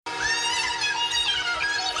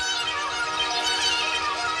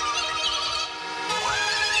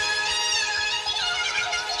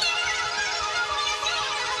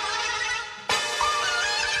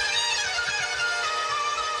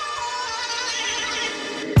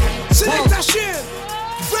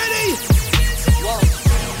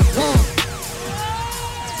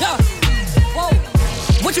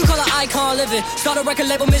What you call an icon living? Start a record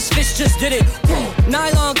label, Misfits just did it.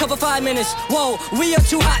 Nylon cover 5 minutes. Whoa, we are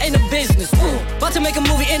too hot in the business. About to make a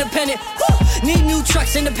movie independent. Need new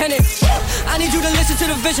trucks independent. I need you to listen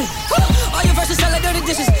to the vision. All your verses sound like dirty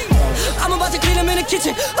dishes. I'm about to clean them in the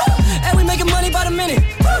kitchen. And we making money by the minute.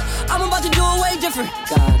 I'm about to do it way different.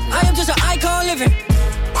 I am just an icon living.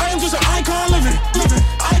 I am just an icon living.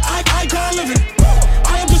 Icon living.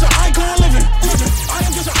 I am just an icon living. I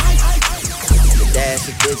am just an icon. The dash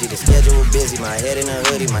is busy, the schedule busy. My head in a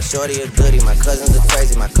hoodie, my shorty a goodie. My cousins are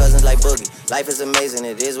crazy, my cousins like boogie. Life is amazing,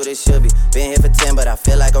 it is what it should be. Been here for 10, but I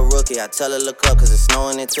feel like a rookie. I tell her look up, cause it's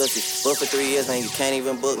snowing in Tootsie. Booked for 3 years, man, you can't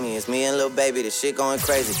even book me. It's me and Lil Baby, this shit going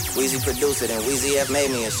crazy. Weezy produced it, and Weezy F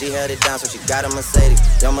made me. And she held it down, so she got a Mercedes.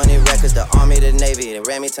 Young Money Records, the Army, the Navy. They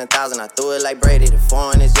ran me 10,000, I threw it like Brady. The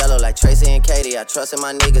foreign is yellow like Tracy and Katie. I trusted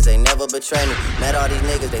my niggas, they never betray me. Met all these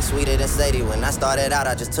niggas, they sweeter than Sadie. When I started out,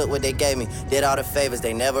 I just took what they gave me. Did all the favors,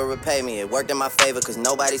 they never repay me. It worked in my favor, cause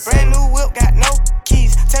nobody saved me. Brand new whip, got no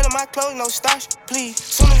keys. Tell them my clothes, no starch, please.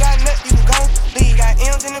 Soon as I nut, you gon' leave. Got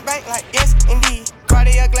M's in the bank, like yes, indeed.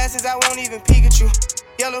 Cartier glasses, I won't even peek at you.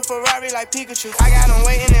 Yellow Ferrari like Pikachu. I got him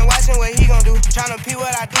waiting and watching what he gon' do. Tryna pee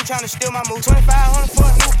what I do, tryna steal my move. 2,500 for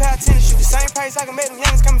a new pair of tennis shoes. The same price I can make them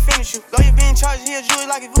youngins come and finish you. Lawyer being charged, he a jewelry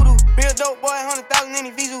like a voodoo. Real dope boy, 100,000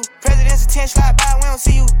 in his Vizu. President's attention, slide by, we don't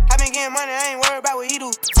see you. I been getting money, I ain't worried about what he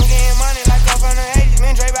do. I'm getting money like I'm from the 80s.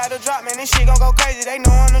 Man, Dre about to drop, man, this shit gon' go crazy. They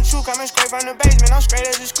know I'm the truth, coming straight from the basement. I'm straight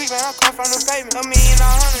as a squeak, man, I come from the pavement. $1 million,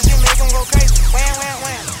 just make them go crazy. Wham, wham,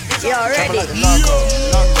 wham. Y'all ready? Like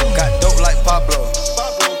got dope like Pablo.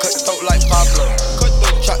 Cut dope like Pablo.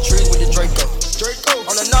 Chop trees with the Draco.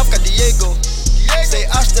 On the north got Diego. Say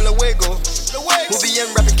hasta luego. We'll be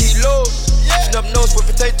in rapping kilo. Snub nose with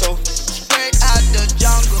potato. Straight out the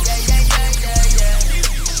jungle.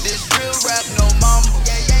 This real rap, no mumble.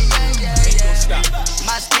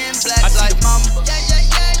 My skin black like mumble.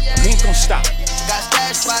 We ain't gon' stop. Got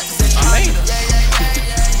stash spots in London.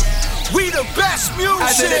 We the best music.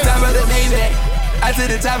 I to the top of the Maybach. I to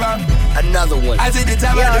the top of Another one. I to the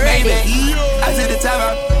top of the Maybach. I to the top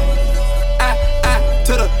of I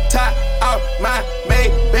to the top of my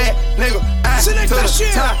Maybach, nigga. I to the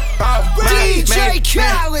top of my DJ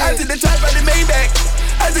Khaled. I to the top of the Maybach.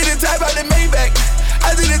 I to the top of the Maybach.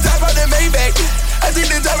 I to the top of the Maybach. I to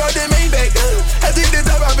the top of the Maybach. I to the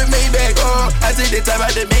top of the Maybach. I to the top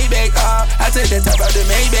of the Maybach. I to the top of the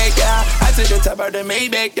Maybach. I to the top of the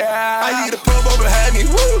Maybach. I need a purple behind me.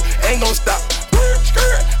 Woo, ain't gon' stop.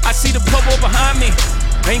 I see the purple behind me.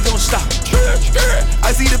 Ain't gon' stop.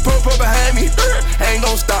 I see the purple behind me. Ain't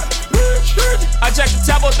gon' stop. I jack the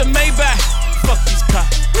top off the Maybach. Fuck these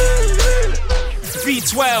cops.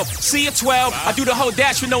 V12, see a 12. I do the whole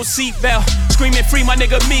dash with no seatbelt. Screaming free, my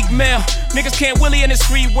nigga Meek Mill. Niggas can't willy in this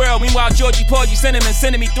free world. Meanwhile, Georgie Porgy sending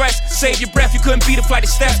me threats. Save your breath, you couldn't beat a flight of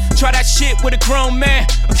steps. Try that shit with a grown man.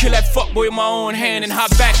 I'll kill that fuckboy with my own hand and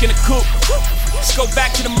hop back in the coupe. Let's go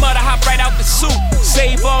back to the mud, I hop right out the soup.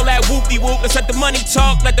 Save all that whoop-de-whoop. Let's let the money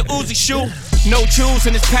talk, let the Uzi shoot. No jewels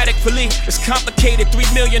in this paddock fillet. It's complicated, 3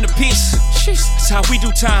 million a piece. That's how we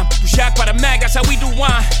do time. You shocked by the mag, that's how we do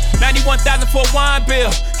wine. 91,000 for a wine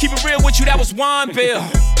bill. Keep it real with you, that was wine bill.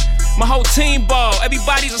 My whole team ball,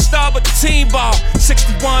 everybody's a star but the team ball.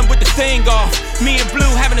 61 with the thing off. Me and Blue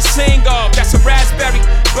having a sing off. That's a raspberry,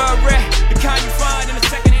 beret, the kind you find in a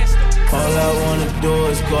secondhand store. All I wanna do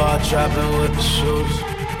is go out trapping with the shoes.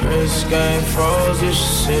 Wrist game froze, you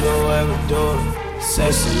should see the way we do it.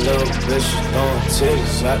 Sexy little bitches throwing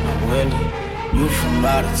titties out the window. You from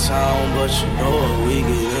out of town, but you know what we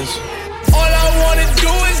get into. All I wanna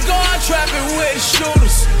do is go out trapping with the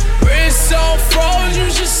shooters. Wrist on froze, you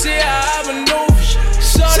should see how I maneuver.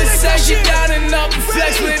 Shorty say she down and up and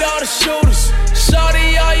flex with all the shooters.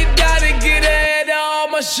 Shorty, all you gotta get ahead of all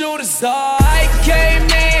my shooters. Oh, I came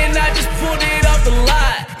in, I just pulled it off the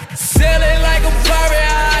lot. Sailing like a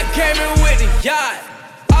pirate, I came in with a yacht.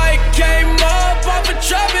 I came up off a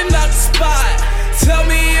trapping out the spot. Tell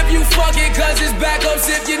me if you fucking, cause it's backups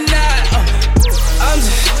if you're not. I'm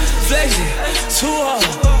just flexing, too hard.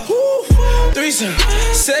 Threesome,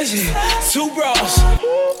 session, 2 bras.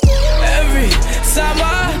 Every time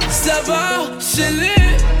I step out, shit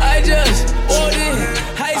lit. I just ordered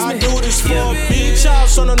Heisman. I do this for a beach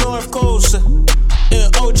house on the North Coast. in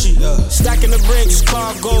OG. Stacking the bricks,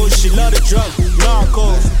 cargo. She love the drug,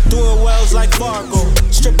 narcos. Doing wells like Fargo.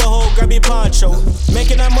 Strip a hole, grab your poncho.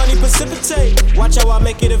 Making that money precipitate. Watch how I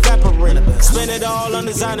make it evaporate. Spend it all on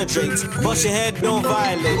designer drinks. Bust your head, don't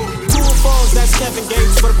violate. Two phones, that's Kevin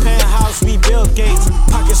Gates. For the penthouse, we Bill Gates.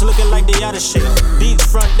 Pockets looking like they out of shape. Beats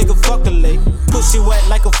front, nigga fucking late. Pussy wet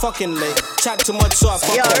like a fucking lake. Chat too much, so I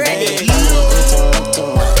fuck her head.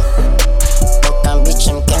 Bitch,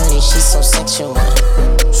 I'm Kelly, she's so sexual.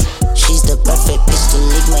 She's the perfect bitch to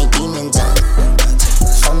leave my demons on.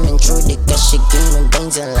 If I'm intruded, cause she give me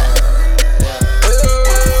brains a lot.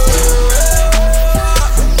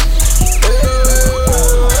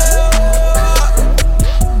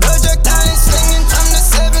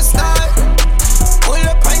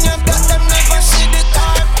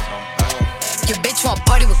 Your bitch want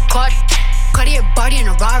party with Cardi. Cartier body in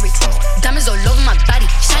a Rari. Diamonds all over my body,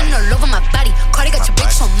 shining all over my body. Cardi got your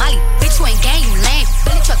bitch on Molly. Bitch, you ain't gang, you lame.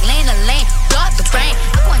 Billy truck laying the lane, blow up the brain.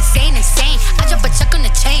 I go insane. I drop a check on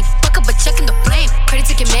the chain, fuck up a check in the flame. Cardi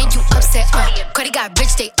took your man, you upset. Cardi got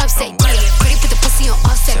rich, they upset. Yeah, Cardi put the pussy on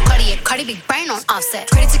offset. Cardi big brain on offset.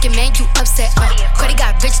 Cardi took your man, you upset. Cardi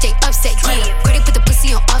got rich, they upset. Yeah, Cardi put the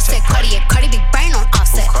pussy on offset. Cardi big brain on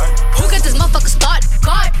offset. Who got this motherfucker started?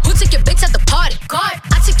 God, who took your bitch at the party? God,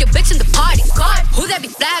 I took your bitch in the party. God, who that be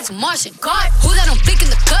flags Martian? God, who that don't flick in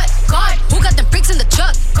the cut? God, who got them bricks in the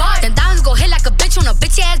truck? God, them diamonds go hit like a bitch on a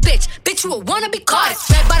bitch ass bitch. Bitch, you a wanna be caught.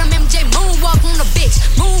 Red bottom MJ, moonwalk on a bitch.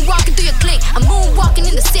 Moonwalking through your clique. I'm moonwalking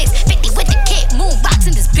in the 650 with the kick. Moonbox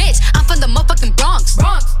in this bitch. I'm from the motherfucking Bronx.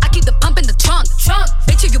 I keep the pump in the trunk.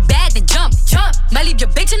 Bitch, if you bad, then jump. Might leave your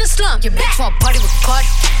bitch in the slump. Your bitch want party with Cardi.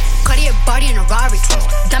 Cartier body in a Rari.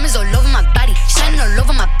 Diamonds all over my body, shining all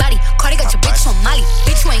over my body. Cardi got your bitch on Molly.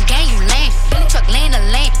 Bitch, you ain't gang, you lame. Billy truck laying the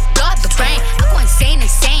lane, blow up the brain. I go insane.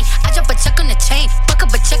 I drop a check on the chain, fuck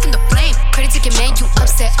up a check in the flame. Cardi took your man, you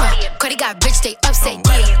upset. Cardi got rich, they upset.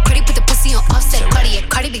 Yeah, Cardi put the pussy on offset.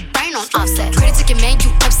 Cardi big brain on offset. Cardi took your man,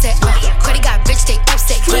 you upset. Cardi got rich, they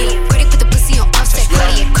upset. Yeah, Cardi put the pussy on offset.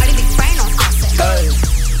 Cardi big brain on offset.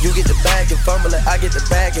 You get the bag and fumble it, I get the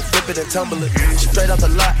bag and flip it and tumble it. Straight off the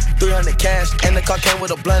lot, 300 cash, and the car came with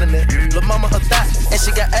a blunt in it. Lil' mama a thot, and she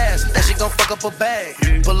got ass, and she gon' fuck up her bag.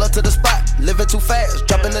 Pull up to the spot, living too fast,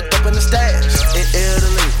 dropping the dope in the stash. In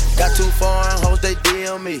Italy, got 2 foreign hoes, they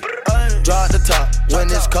DM me. Draw at the top, when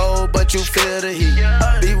it's cold, but you feel the heat.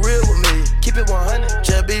 Be real with me, keep it 100,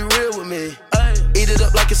 just be real with me. Eat it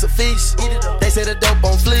up like it's a feast. They say the dope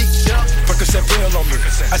on fleek. Percocet real on me.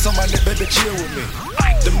 Ice on my neck, baby, chill with me.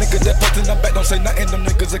 Them niggas that put in the back don't say nothing. Them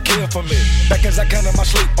niggas are kill for me. Back as I can in my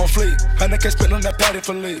sleep on fleek. 100K spit on that patty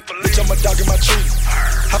for lead. Bitch, I'm a dog in my tree.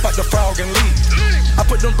 Hop out the frog and leave. I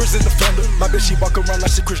put them bricks in the fender. My bitch, she walk around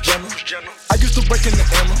like she Kris Jenner. I used to break in the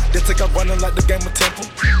Emma. Then take out running like the game of Temple.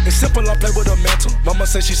 It's simple, I play with a mantle. Mama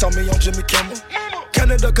say she saw me on Jimmy Kimmel.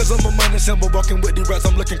 Canada, cause I'm a money symbol. Walking with the rats,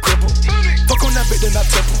 I'm looking crippled. Fuck on that bitch, then I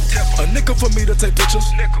temple. A nickel for me to take pictures.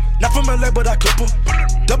 Not from LA, but I clip her.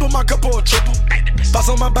 Double my cup or a triple. Box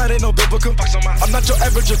on my body, no biblical. I'm not your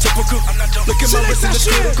average or typical. Look at my wrist in the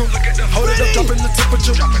critical. Hold it up, dropping the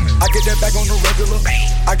temperature. I get that bag on the regular.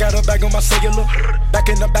 I got a bag on my cellular. Back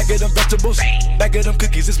in the bag of them vegetables. Bag of them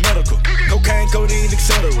cookies, it's medical. Cocaine, codeine,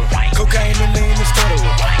 etc. Cocaine and lean is federal.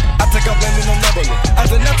 I take up landing on Nebula.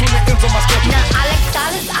 As a natural, it ends on my schedule. Now I like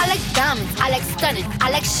dollars, I like diamonds, I like stunning, I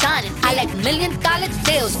like shining, I like $1 million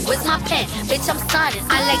deals. Where's my pen? Bitch, I'm signing.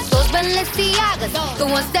 I like those Balenciagas, the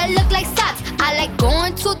ones that look like socks. I like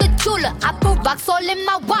going to the Tula. I put rocks all in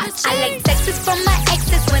my watch. I like texts from my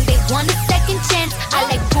exes when they want a second chance. I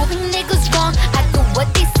like proving niggas wrong. I do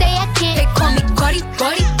what they say I can't. They call me Cardi,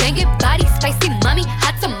 banging body, spicy mommy,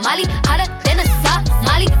 hot tamale, hotter than a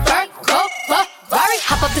Somali. Virgo, Rari,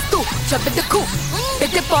 hop up the stoop, jump in the coupe.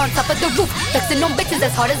 Big dip on top of the roof, flexing on bitches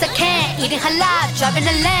as hard as I can. Eating halal, driving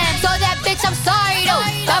a lamb. So that bitch, I'm sorry though.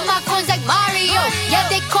 Got my coins like Mario. Yeah,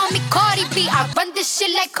 they call me Cardi B. I run this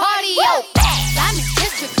shit like cardio. I'm in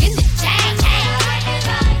district in the chain.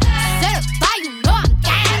 Certified, you know I'm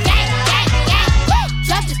gang.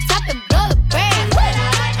 Drop the top and blow the brand.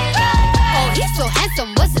 Oh, he's so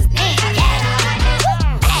handsome, what's his name?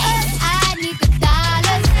 I need the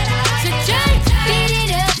dollars. Beat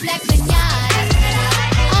it up like manana.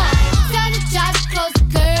 Tell the job to close the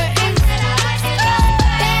curtains.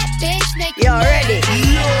 Bad bitch, make it ready.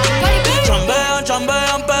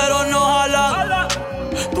 Chambean, pero no jalan.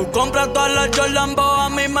 Tú compras todas las Jordan, a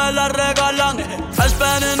mí me las regalan. I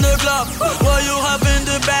spend in the club, what you have in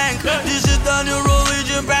the bank. This is the new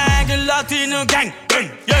religion bank, el Latino gang.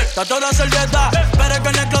 Yeah, está toda servieta, pero que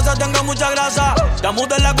en el closet tengo mucha grasa. Ya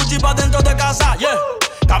mudé la Gucci pa' dentro de casa, yeah.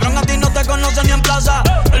 Cabrón, a ti no te conocen ni en plaza.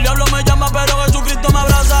 El diablo me llama, pero Jesucristo me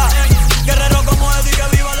abraza. Guerrero como Eddie,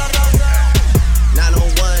 que viva la raza.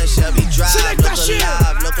 901 Shelby Drive,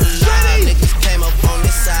 look alive. Niggas came up on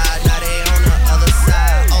this side, now they on the other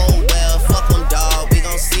side. Oh well, fuck them, dawg. We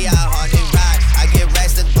gon' see how hard they ride. I get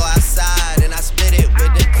racks to go outside, and I split it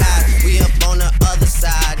with the Kai. We up on the other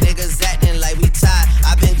side, niggas acting like we tied.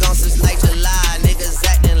 I been gone since like July, niggas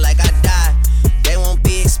acting like I died. They won't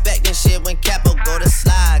be expecting shit when Capo go to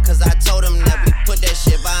slide. Cause I told them that we put that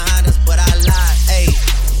shit behind us, but I lied.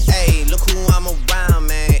 Hey, look who I'm around,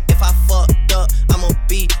 man. If I fucked up, I'ma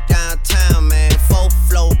be downtown, man. Full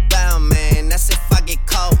flow bound, man. That's if I get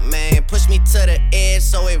caught, man. Push me to the edge,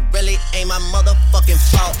 so it really ain't my motherfucking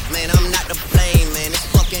fault, man. I'm not to blame, man. This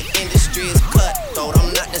fucking industry is cutthroat.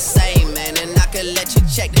 I'm not the same, man. And I could let you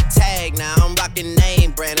check the tag now. I'm rocking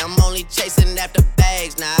name brand. I'm only chasing after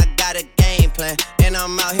bags now. I got a game plan, and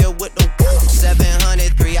I'm out here with the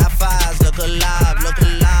 700 3i5s. Look alive, look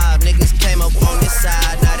alive. Niggas came up on this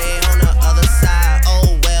side, now they on the other side.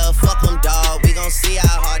 Oh well, fuck them, dawg. We gon' see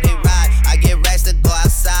how hard they ride. I get racks to go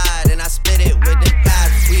outside, and I split it with the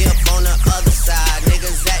guys. We up on the other side,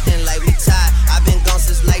 niggas acting like we tied. I've been gone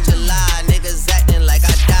since like July, niggas acting like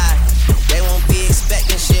I died. They won't be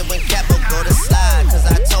expecting shit when Capo go to slide. Cause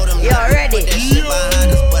I told them that we put that shit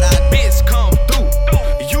behind us, but I bitch come through.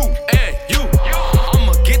 You and you.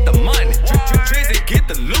 I'ma get the money. Drizzy get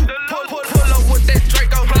the loot. Pull up with that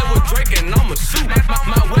Draco, play with Drake and I'ma shoot.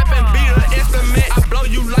 My weapon be an instrument. I blow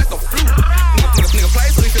you like a flute. Nigga play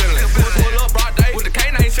so he feelin'. Pull up broad day with the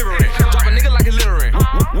canine shivering. Drop a nigga like a littering.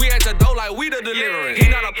 We at the door like we the delivering. He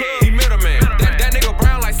not a plug, he middleman. That nigga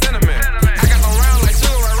brown like cinnamon. I got some round like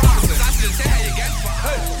Sugar Ray Robinson. I should tell how you get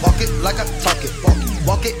Walk it like I talk it.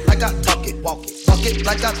 Walk it like I talk it. Walk it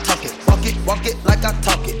like I talk it. Walk it like I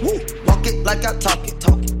talk it. Walk it like I talk it.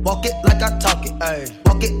 Walk it like I talk it.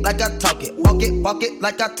 Walk it like I talk it. Walk it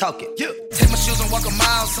like I talk it. Take my shoes and walk a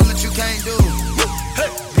mile, something that you can't do.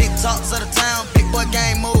 Big talks of the town, big boy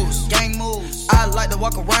gang moves. I like to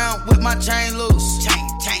walk around with my chain loose.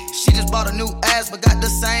 She just bought a new ass, but got the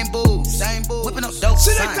same boobs. Whipping up dope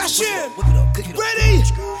signs. Whip it up, cook it up. Ready?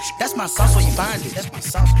 That's my sauce where you find it. That's my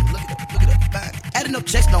sauce. Look it up, find it. Adding up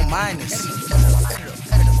checks, no minus.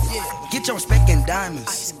 Get your respect in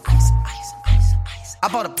diamonds. I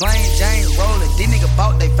bought a plain Jane roller. These niggas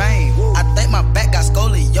bought they fame. I think my back got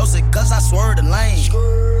scoliosis, cause I swerved the lane.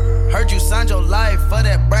 Heard you signed your life for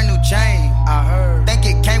that brand new chain. I heard. Think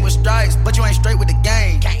it came with stripes, but you ain't straight with the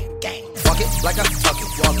game. Walk it like I talk it.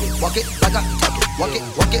 Walk it like I talk it. Walk it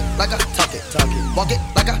like I talk it. Walk it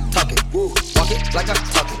like I talk it. Walk it like I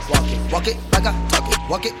talk it. Walk it like I talk it.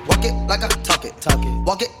 Walk it like I talk it.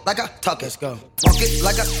 Walk it like I talk it. Let's go. Walk it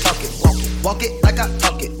like I talk it. Walk it like I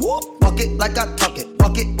talk it. Walk it like I talk it.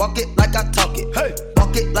 Walk it like I talk it. Hey.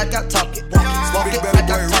 Walk it like I talk it. Walk it like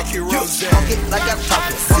I talk it. Walk it like I talk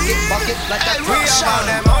it. Walk it like I talk it. We about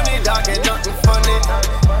that money, dog, ain't nothing funny.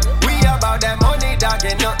 We about that money, dog,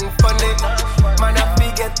 ain't nothing funny. Man, I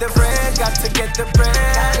be get the bread, got to get the bread.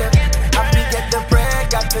 I be get the bread,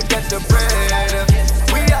 got to get the bread.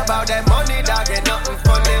 We about that money, dog, ain't nothing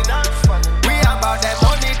funny. We about that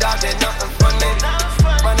money, dog, ain't nothing funny.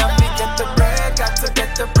 Man, I be get the bread, got to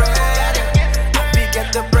get the bread. I be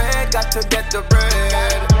get the bread, got to get the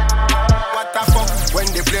bread. What the fuck? When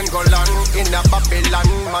the plane go land in a Babylon,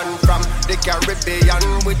 man from the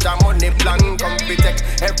Caribbean with a money plan. Come we take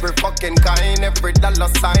every fucking kind, every dollar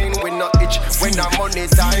sign. We no itch when the money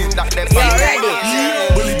time that they buy.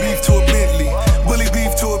 Bully beef to a Bentley, bully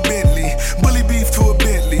beef to a Bentley, bully beef to a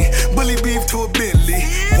Bentley, bully beef to a Bentley.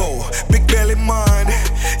 Whoa, big belly mind,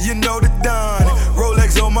 you know the Don.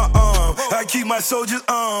 Rolex on my arm, I keep my soldiers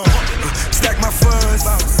on. Stack my funds,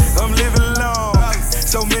 I'm living long.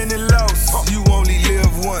 So many lows, you only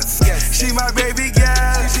live once. She my baby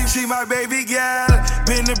gal, she my baby gal.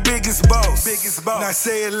 Been the biggest boss. Now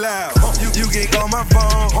say it loud. You can call my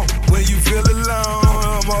phone when you feel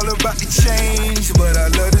alone. I'm all about the change, but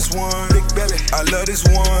I love this one. Big belly, I love this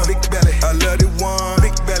one. Big belly, I love it one.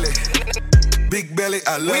 Big belly, big belly,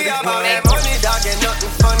 I love it one. We about that money, dog, ain't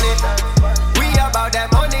nothing funny. We about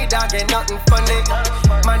that money, dog, ain't nothing funny.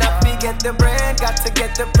 Man, I be get the bread, got to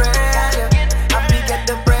get the bread. I be get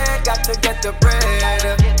the bread, got to get the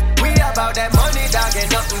bread. We about that money, dog,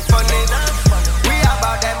 ain't nothing funny. We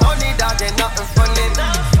about that money, dog, ain't nothing funny.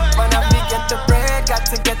 Man, I be get the bread, got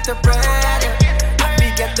to get the bread. I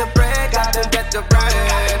be get the bread, got to get the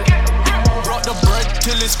bread. Brought the bread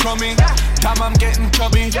till it's is crummy. Damn, I'm getting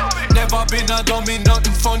chubby. Never been a dummy,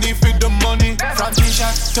 nothing funny for the money. From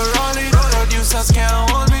T-shirt to Rolly, producers can't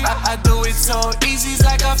hold me. I do it so easy, it's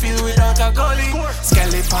like I feel without a goalie.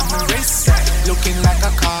 Skelly on the wrist, looking like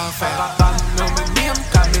a coffin. Bang, know my name,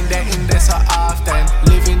 coming there in there so often.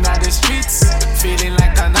 Living on the streets, feeling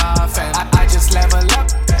like an orphan. I just level up.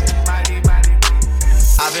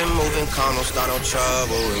 I've been moving calm, don't start no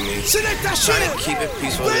trouble with me. Trying to keep it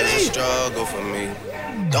peaceful, it ain't struggle for me.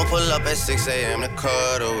 Don't pull up at 6 a.m. to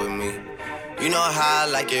cuddle with me. You know how I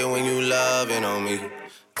like it when you loving on me.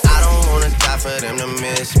 I don't wanna die for them to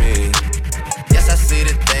miss me. Yes, I see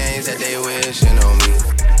the things that they wishing on me.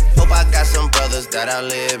 Hope I got some brothers that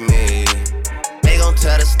outlive me. They gon'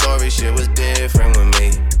 tell the story, shit was different with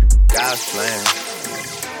me. God's plan,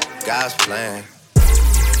 God's plan.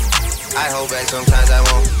 I hold back, sometimes I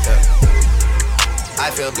won't, yeah.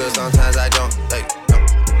 I feel good, sometimes I don't, like, no.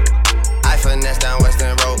 I finesse down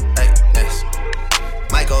Western Road, yes.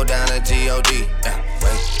 Might go down to G.O.D., yeah,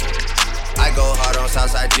 wait. I go hard on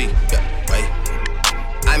Southside G, yeah, wait.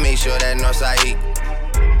 I make sure that Northside eat.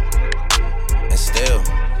 And still,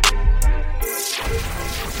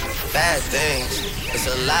 bad things. It's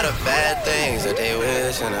a lot of bad things that they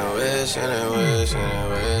wish and they wish and they wish and they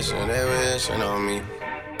wish and they wishing on me.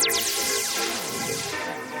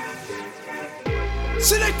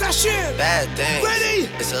 Selectashane. Bad things. Ready?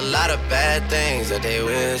 It's a lot of bad things that they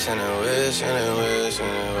wish and they wish and they wish and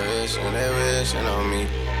they wish and they wishing on me.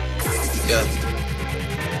 Yeah.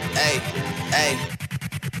 Hey, hey.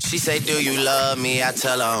 She say, do you love me? I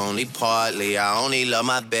tell her only partly. I only love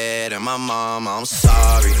my bed and my mom. I'm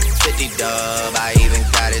sorry. 50 dub, I even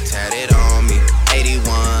got it tatted on me.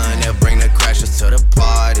 81, they'll bring the crashers to the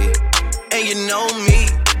party. And you know me.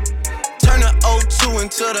 Turn the 02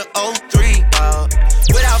 into the 03, dawg.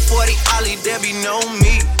 Without 40 Ollie, there be no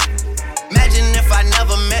me. Imagine if I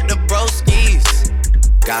never met the broskies.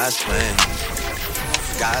 God's plan,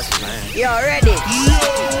 God's plan. You ready?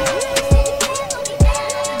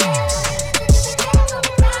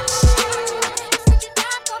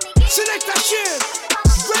 Selectashane.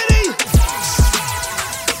 Ready?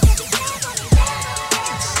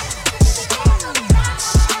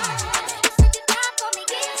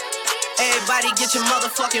 Everybody get your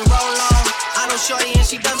motherfucking roll on. I know shorty and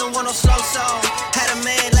she doesn't want no slow song. Had a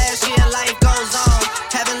man last year, life goes on.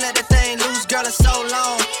 Haven't let the thing loose, girl, it's so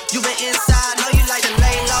long. You been inside, know you like to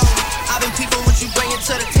lay low. I've been peeping what you bringing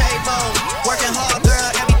to the table. Working hard, girl,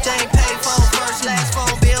 everything paid for. First, last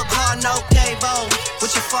phone bill, car, no cable.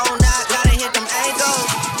 With your phone out, gotta hit them angles.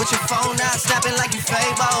 With your phone out, snapping like you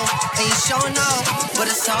Fable. And you showing off, but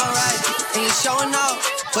it's alright. And you showing off,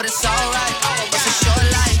 but it's alright. It's a short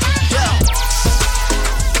life, yeah.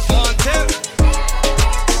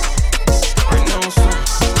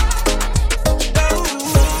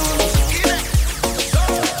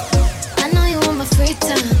 I know you want my free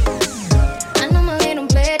time. I know my way don't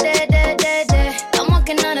play, I'm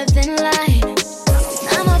walking on a thin line.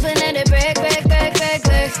 I'm hoping that it break.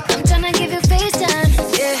 I'm tryna give you FaceTime,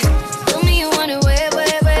 yeah. Tell me you want it way.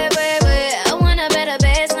 I want a better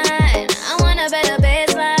baseline.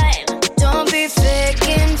 Don't be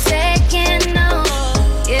faking, no.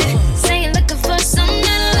 Yeah, say you're looking for something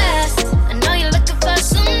that lasts. I know you're looking for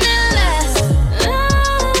something that lasts.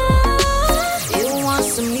 You want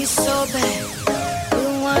some me so bad. You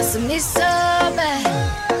want some me so bad.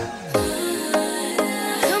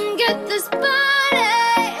 Come get this body.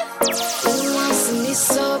 You want some me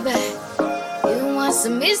so bad. You want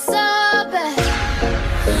some me so bad.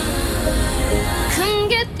 Come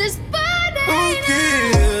get this body.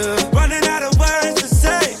 Running out of words to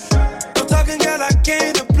say. I'm talking, girl, I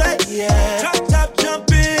came to play. Yeah. Top,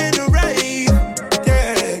 jump in the rave.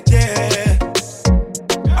 Yeah.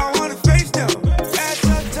 I wanna face them. Ass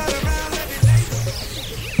up, turn around, let me lay.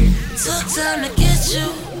 Took time to get you.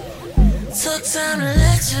 Took time to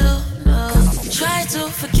let you know. Try to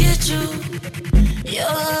forget you.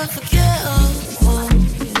 You're unforgettable.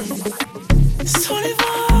 It's 24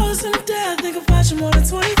 hours in a day. I think about you more than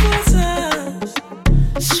 24 times.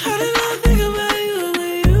 Just try to not think about you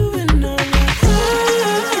when you've been on my mind.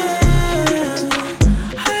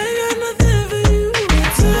 I ain't got nothing for you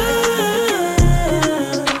but time.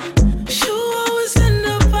 You always end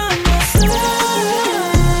up by my side.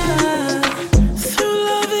 Through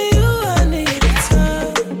loving you, I need a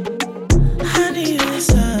time. I need a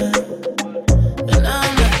time. And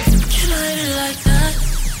I'm like, can I hit it like that?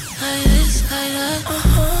 Like this, like that?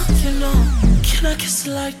 You know, can I kiss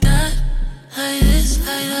it like that? Like this,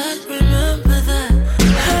 like that? Remember that?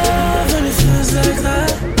 When it feels like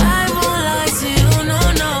that, I won't lie to you,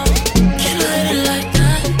 no. Can I hit it like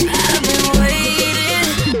that? I've been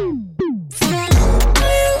waiting.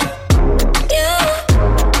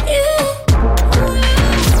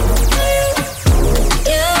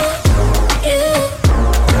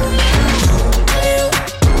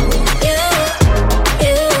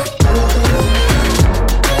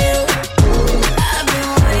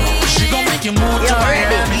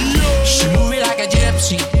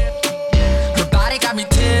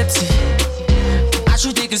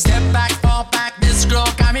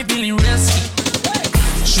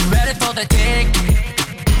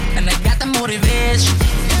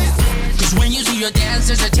 your dance,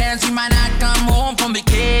 there's a chance you might not come home from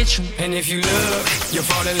vacation. And if you look, you'll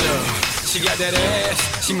fall in love. She got that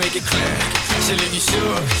ass, she make it clap. She leave you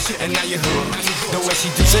sure, and now you're hooked. The way she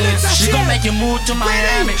do it, she gon' make you move to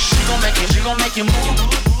Miami. She gon' make you move.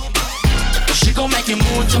 She gon' make you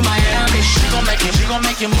move to Miami. She gon' make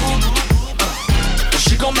you move.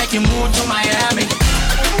 She gon' make you move to Miami.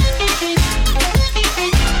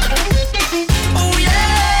 Oh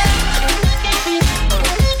yeah.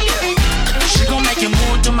 She gon' make you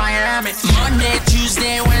move to Miami. Monday,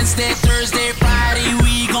 Tuesday, Wednesday, Thursday, Friday,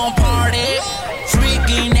 we gon' party.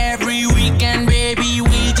 Freaking every weekend, baby,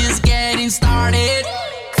 we just getting started.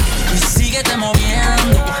 Y síguete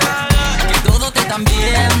moviendo, que todos te están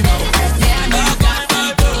viendo. Damn, you got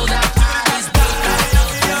me, girl, that party's back.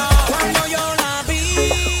 Cuando yo la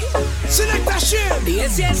vi, selectashane. dije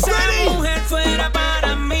si esa mujer fuera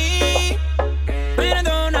para mí.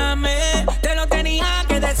 Perdóname, te lo tenía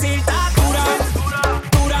que decir. Está dura,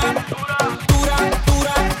 dura, dura,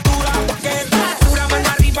 dura, dura. Que está dura, mano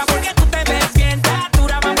arriba porque tú te ves bien. Está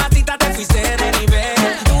dura, mamacita, te fuiste de nivel.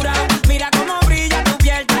 Dura, mira cómo brilla tu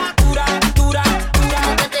piel. Está dura, dura, dura.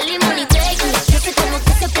 Tócate limón y tequi. Yo sé cómo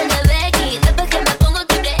tú se prende Becky. Después que me pongo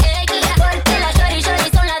triple X. Porque las shorty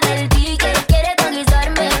son las del ticket. Quieres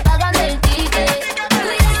conquistarme, págame el ticket.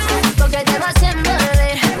 Cuidado, porque te vas a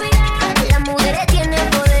envolver. Cuidado, las mujeres tienen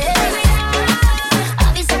poder.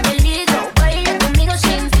 Avisa peligro, baila conmigo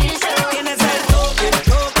sin filtro. Tienes el toque,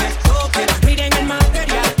 toque, toque. Miren el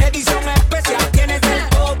material, edición especial. Tienes el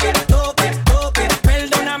toque, toque, toque.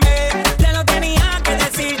 Perdóname, te lo tenía que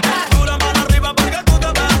decir. Está dura, mano arriba porque tú te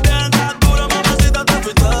ves bien. Está dura, mamacita, te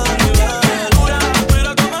fuiste de nivel. Dura,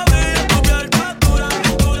 mira cómo brilla tu piel. Está dura, dura,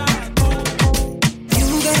 dura. You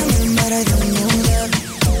got me, but I don't know that.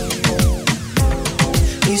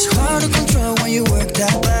 It's hard to control when you work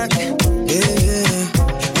that back. Yeah.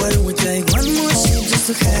 Why don't we take one more sip just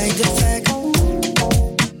to hide the fact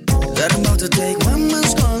that I'm about to take one more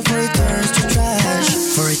skull for it turns to trash.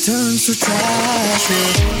 For it turns to trash.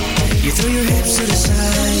 Yeah. You throw your hips to the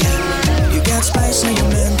side. Yeah. You got spice and your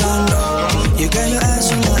men don't know. You got your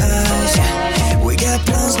eyes on my eyes. Yeah. We got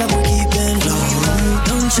plans but we're keeping low.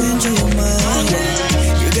 Don't change your mind.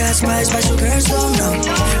 Yeah. You got spice but your girls don't know.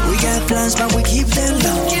 We got plans but we keep them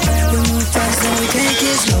low. We move fast and we take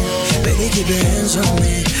it slow. Baby, keep your hands on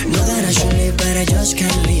me. Know that I should leave but I just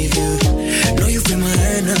can't leave you. Know you feel my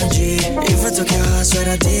energy. If I took your heart, swear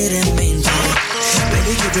I didn't mean to.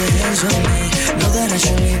 Baby, keep your hands on me. Know that I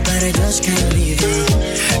should leave but I just can't leave you.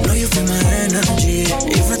 Know you feel my energy.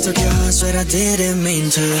 If I took your heart, swear I didn't mean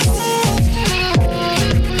to.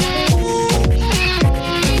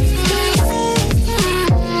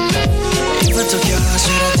 If I took your heart,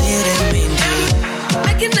 swear I didn't mean to.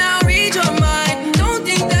 I can now read your mind. Don't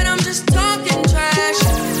think that I'm just talking trash.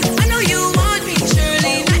 I know you want me,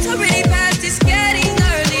 surely. Night's already past, it's getting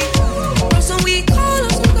early. Bro, so we call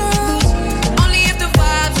up some girls. Only if the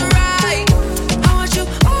vibes are right. I want you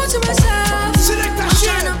all to myself. I'm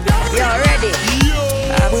tryna blow. Y'all ready?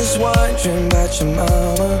 I was wondering about your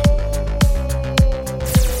mama.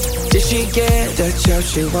 Did she get the job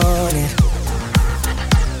she wanted?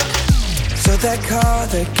 So that car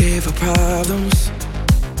that gave her problems.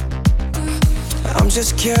 I'm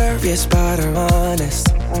just curious about her honest.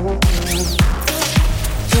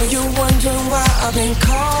 So you wondering why I've been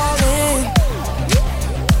calling?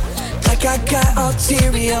 Like I got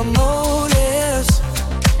ulterior motives.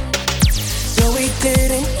 No, we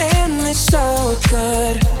didn't end this so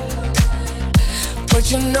good.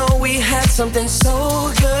 But you know we had something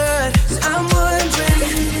so good. I'm wondering,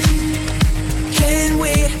 can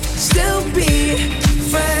we still be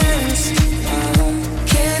friends?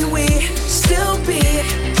 Can we still be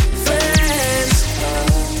friends?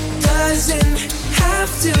 Doesn't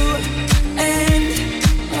have to end.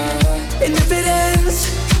 And if it ends,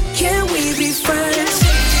 can we be friends?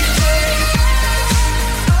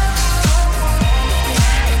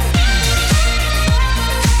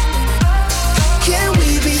 Can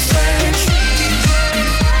we be friends?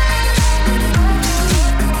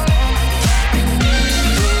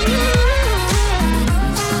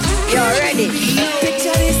 Y'all ready?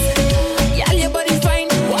 Picture this. Y'all, your body fine.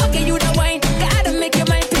 Walking you the wine. Gotta make your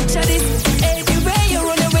mind picture this. Everywhere you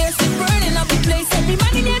run away, sit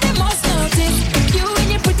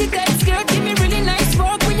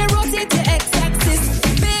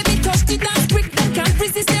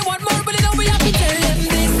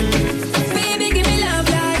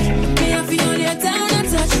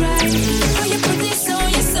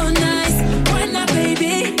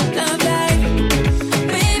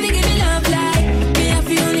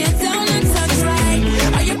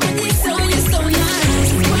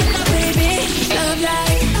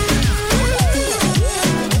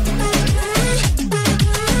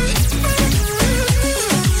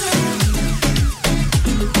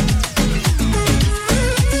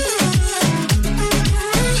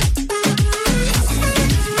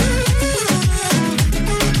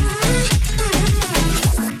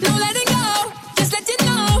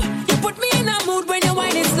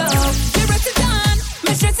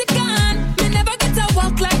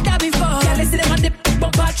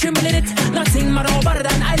Nothing more over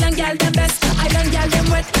than island girl them best. Island girl them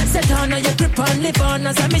wet. Set on your grip on, live on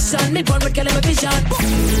as a mission. Me born with kill a vision.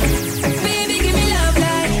 Baby, give me love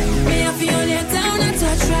like me. I feel you down and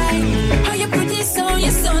touch right. How you pretty so you're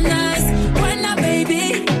so nice. When a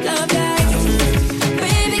baby love like.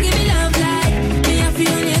 Baby, give me love like me. I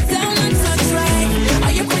feel you down and touch right. How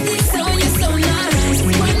you pretty so you're so nice.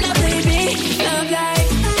 When a baby love like.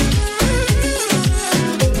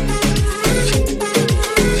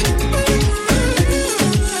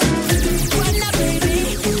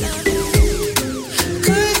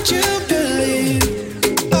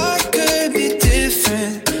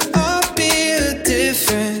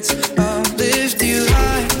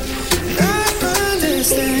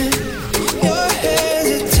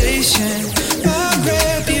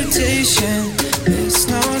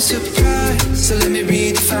 So let me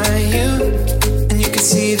redefine you, and you can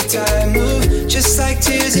see the time move, just like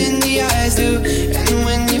tears in the eyes do. And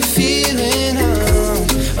when you're feeling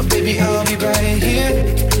oh baby, I'll be right here,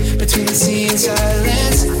 between the sea and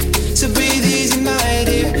silence. So breathe easy, my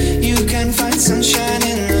dear, you can find sunshine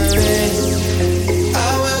in the rain.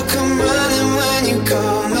 I will come running when you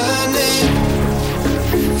call my name.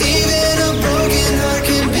 Even a broken heart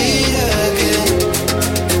can beat again.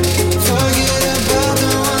 Forget about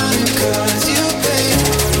the one who caused you pain.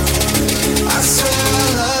 I swear I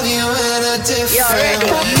love you in a different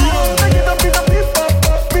way.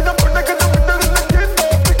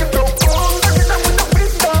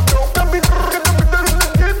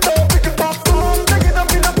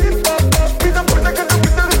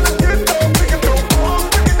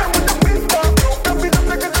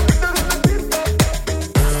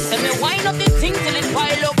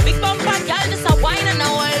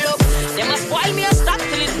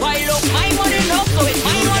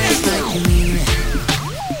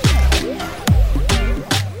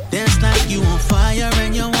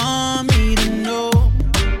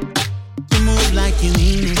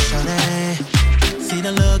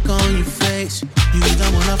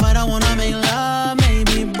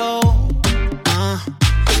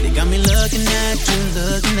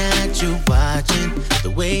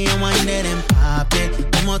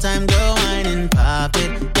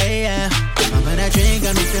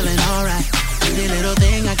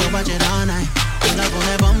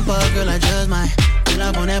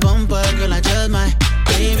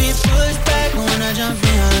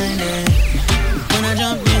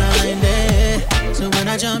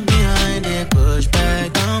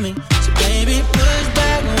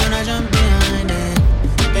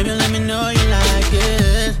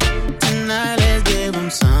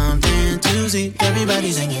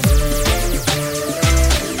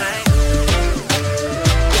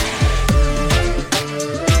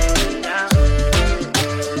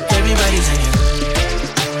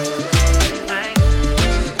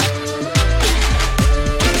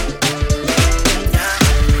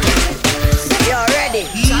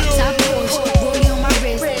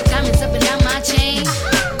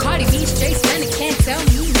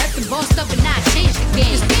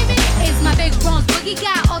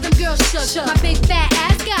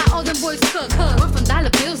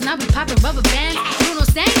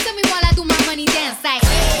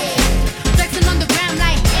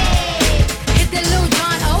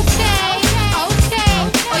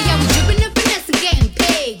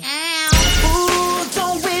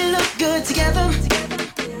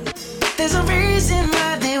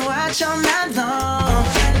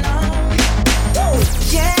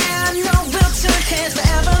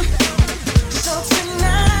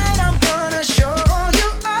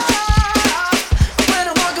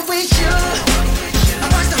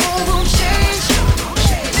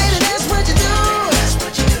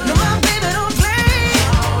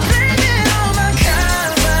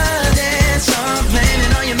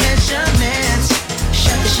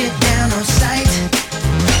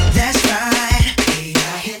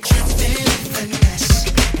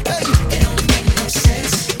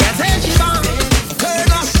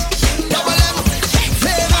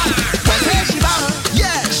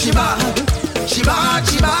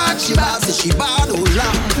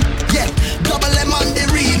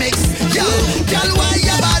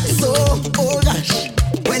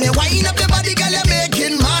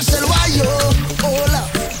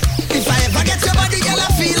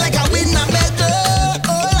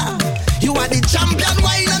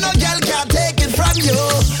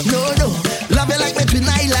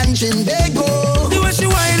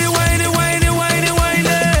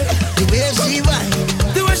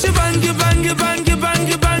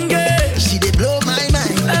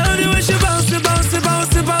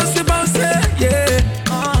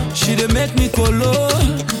 She dey make me colo,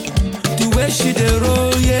 the way she dey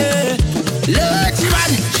roll, yeah.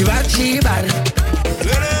 She bad, she bad.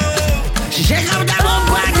 She shake up that bum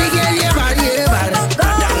body, girl, yeah bad, yeah bad.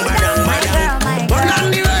 Badang, badang, badang. Burn on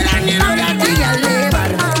the road and you know that the girl, yeah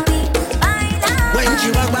bad. When she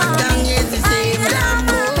walk back down, it's the same damn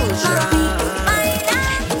motion.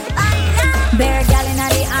 Bear gal in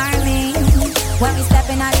the army. When we step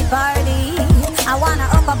in the party, I wanna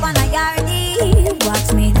hook up on a yardie.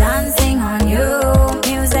 Watch me dancing on you.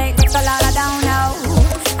 Music takes a lot of down low.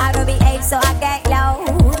 I don't behave so I get low.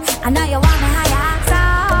 I know you want me higher, so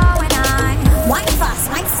when I wine fast,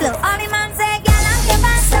 wine slow. All the man say, girl, I'm your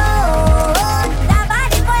fast soul. La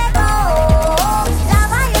body fuego, la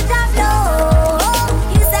body drop low.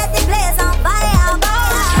 You set the place on fire,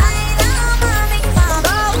 boy. Baila, mami,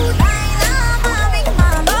 mambo. Baila, mami,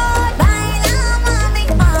 mambo. Baila, mami,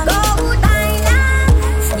 mambo. Baila,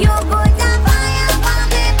 you put the fire on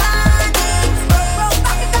me body.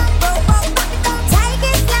 Back it up, back it up. Take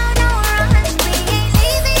it slow, don't rush me.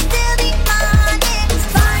 Leave it till the morning.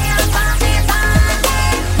 Fire on me body.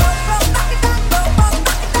 Back it up, back it up.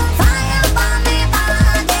 Fire on me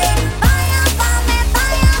body. Fire on me,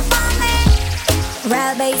 fire on me.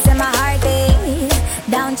 Real bass in my heartbeat.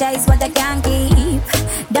 Don't chase what I can't keep.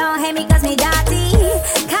 Don't hate me cause me dirty.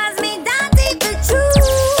 Cause me dirty for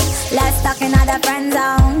true. Let's talk in the friend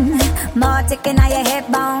zone. More ticking on your hip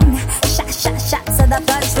bone. Shot, shot, shot to the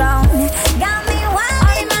first round. Got me wild.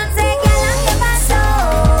 All the man say, girl, I'm your fast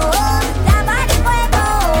soul. La body fuego.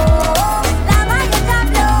 La body drop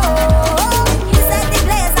low. You set the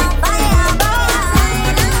place on fire, boy.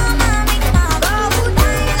 Baila, mami, mambo.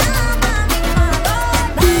 Baila, mami, mambo.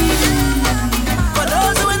 For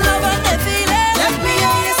those who in love and they feel it, let me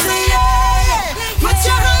hear you say yeah. Put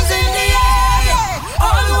your hands in the air.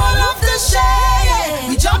 All who love to share.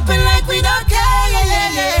 We jumping like we don't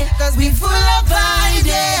care, cause we full of vibe,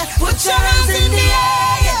 yeah. Put your hands in the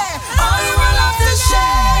air. All who love to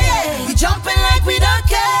share. We jumping like we don't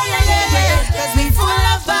care, cause we full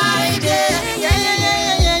of vibe, yeah.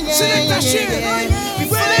 Selectashane. We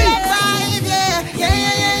full of vibe,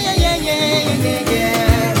 yeah.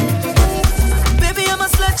 Baby, I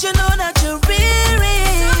must let you know that you're real.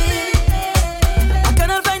 I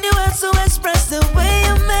cannot find the words to express the way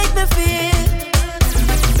you make me feel.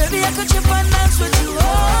 Baby, I could trip and dance with you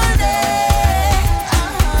all day.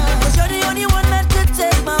 Cause you're the only one that could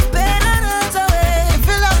take my pain and hurt away. You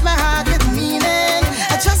fill up my heart with meaning.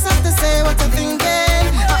 I just have to say what I'm thinking.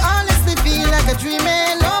 I honestly feel like a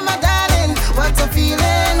dreaming. Oh my darling, what a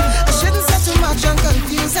feeling. I shouldn't say too much and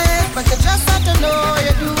confuse it, but you just have to know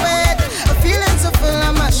you do it. A feeling so full,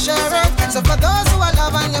 I must share it. So for those who are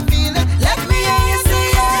love and you feel it, let me hear you say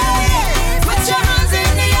yeah. Put your hands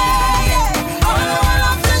in the air. All who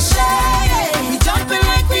love to share. We jumping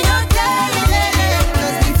like we don't care,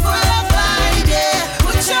 cause we full of vibe, yeah.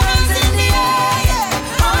 Put your hands in the air.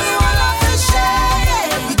 All who love to share.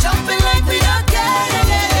 We jumping like we don't care,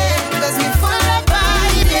 cause we full of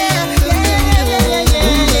vibe, yeah. We full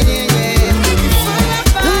of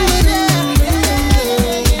vibe, yeah.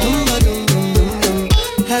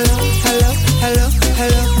 Hello, hello, hello,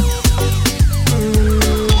 hello.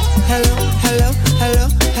 Hello, hello, hello,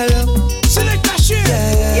 hello.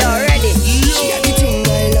 Selectashane. You're ready. She got the thing I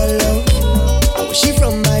love. And where she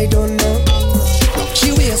from, I don't know. She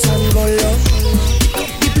wears and go low.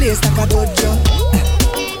 The place like a dojo.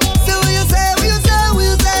 So what you say, what you say, what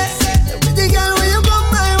you say? Pretty girl, when you come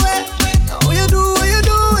my way. Now what you do, what you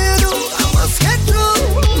do, what you do? I must get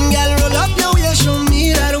through. Girl, roll up your way, show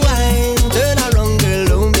me that wine. Turn around, girl,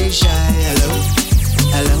 don't be shy. Hello,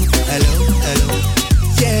 hello, hello, hello.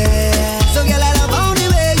 Yeah. So girl, I love how the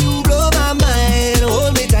way you blow my mind.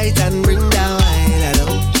 Hold me tight and bring down wine. Hello,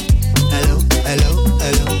 hello, hello,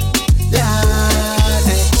 hello. Lord,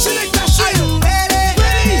 Selectashane. I'm ready.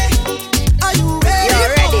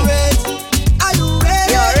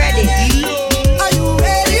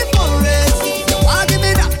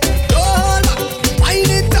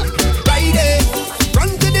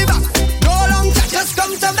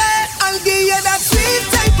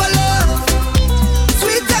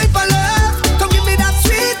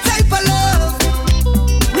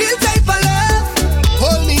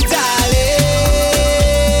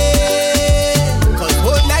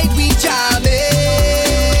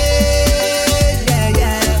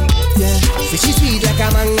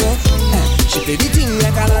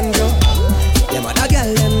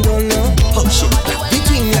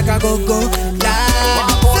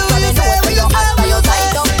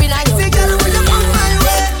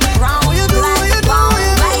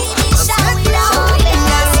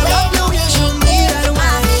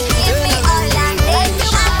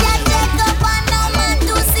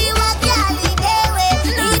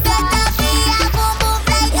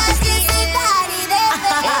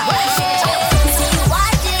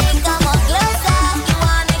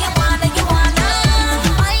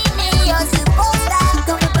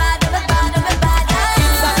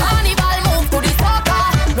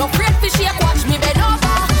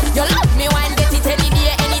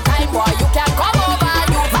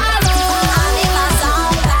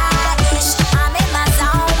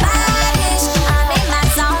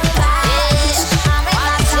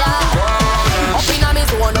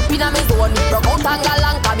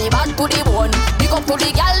 to the bone. Big up to the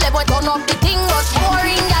gal, they boy turn up the thing, but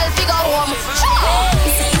boring gal figure home.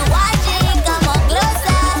 Say you watching, come on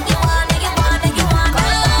closer. You wanna,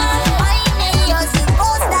 whining, you're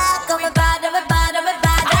supposed to come about.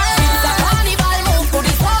 It's a carnival, move to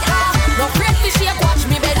the soca. No break the shake, watch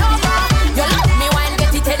me bend over. You love me when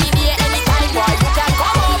get it any day, anytime, boy. You can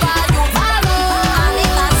come over, you follow. I'm in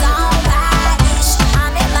my zone, badish.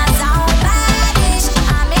 I'm in my zone, badish.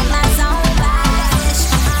 I'm in my zone, badish.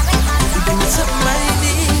 You give me something I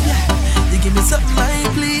need, you give me something I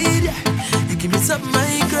bleed, you give me something I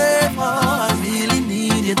crave. Oh, I really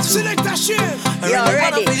need you too. Selectashane. I really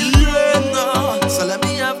wanna feel good now, so let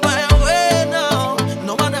me have my way now.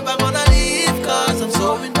 No one ever gonna leave, cause I'm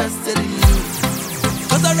so invested in you.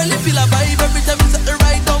 Cause I really feel a vibe every time you set the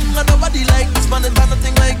right down. And nobody like this man, it's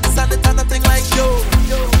nothing like this, and it's nothing like you.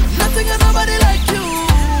 Nothing and nobody like you.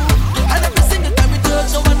 And every single time we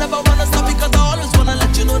touch, no one ever wanna stop, because I always wanna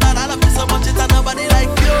let you know that I love you so much, it's nobody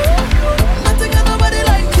like you. Nothing and nobody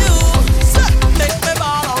like you. So, make me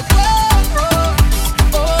ball out.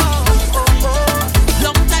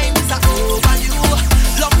 Long time is over you.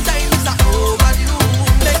 Long time is over you.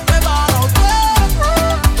 Make me ball out.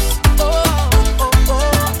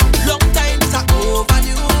 Long time is over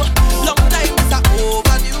you. Long time is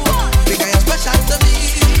over you. Because you're special to me.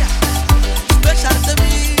 Special to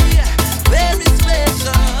me. Very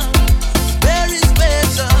special. Very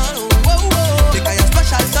special. Whoa, whoa. Because you're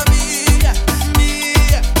special to me. Me.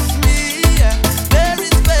 Very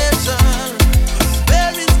special.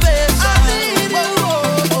 Very special.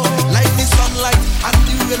 Whoa. Like the sunlight and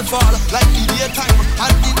the rain fall, like the daytime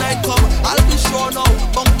and the night come. I'll be sure now,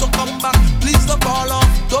 bound to come back. Please don't fall off,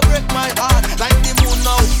 don't break my heart. Like the moon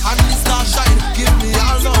now and the star shine. Give me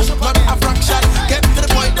all now, not a fraction. Get to the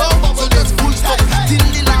point now, so let's full stop till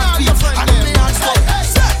the last beat and the heart stop.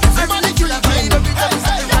 Everybody kill a vibe every time you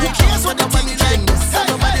say the right. When nobody like this,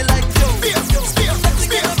 nobody like you.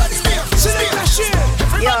 Selectashane.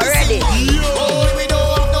 You're ready. Oh, we don't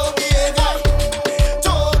have no behavior.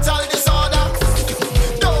 Total disorder.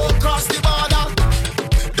 Don't cross the border.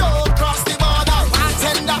 Don't cross the border.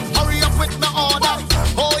 Bartender, hurry up with my order.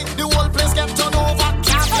 Oh, the whole place get turned over.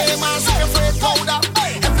 Can't play my secret powder.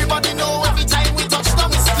 Everybody know every time we touch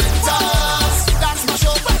them, it's splitters. That's my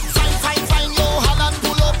show. Fine, yo, Holland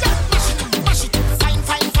pull up. Mash it, fine.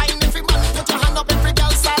 Every man put your hand up, every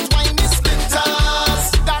girl start whining. It's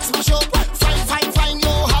splitters. That's my show. Fine,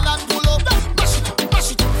 yo, Holland pull up. Mash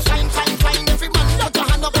it, fine. Every man put your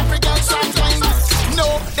hand up, every girl start whining. No,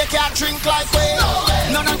 they can't drink like we.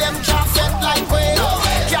 None of them can't fit like we.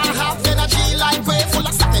 Can't have energy like we. Full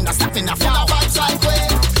of snapping, full of vibes like we.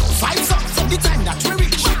 Vibes up from the time that we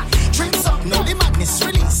reach. Drinks up, now the madness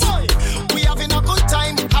release. We having a good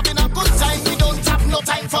time. We don't have no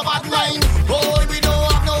time for bad mind. Oh, we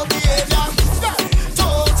don't have no behavior.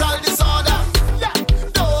 Total disorder.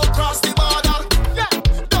 Don't cross the border.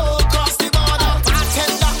 Don't cross the border.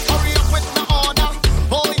 Bartender, hurry up with my order.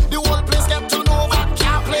 Oh, the whole place get turned over.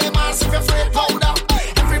 Can't play mass if you're afraid powder.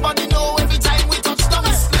 Everybody know every time we touch them,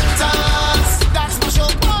 it's splitters. That's my show.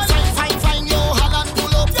 Fine, yo, Holland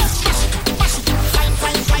pull up. Mash it,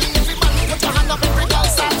 fine. Every man put your hand up, every girl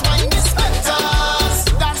start whining. It's splitters.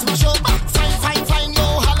 That's my show. Fine, yo,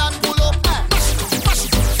 Holland pull up. Mash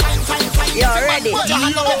it, fine. You're Every man ready. put your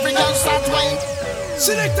hand up, every girl start whining.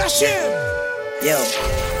 Selectashane. Yo,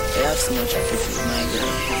 you have so much of it with my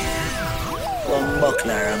girl. One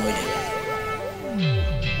buckler I'm with it.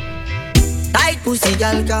 Tight pussy,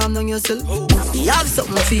 girl, calm down yourself. You have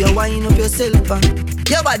something for you, wind up yourself.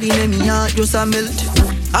 Your body make me heart just a melt.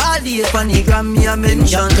 All the up on the gram, me a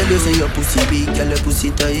mention. Tell you say your pussy big, girl, your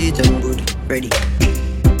pussy tight and good. Ready?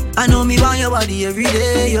 I know me want your body every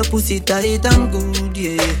day. Your pussy tight and good,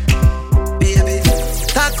 yeah. Baby,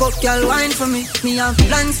 cock up, girl, wine for me. Me have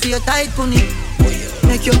plans for your tight pony.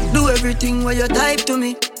 Make you do everything when you type to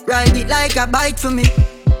me. Ride it like a bike for me.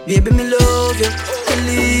 Baby, me love you,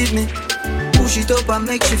 believe me. Push it up and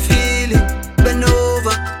make she feel it. Bend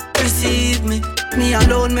over, receive me. Me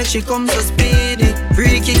alone make she come so speedy.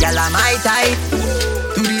 Freaky girl, I'm my type.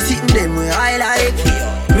 Do the sitting them where I like.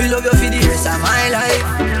 Me love you for the rest of my life.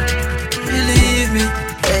 Believe me,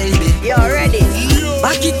 baby. You're ready.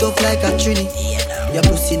 Back it up like a trini. Your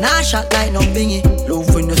pussy nah shot like no bingy.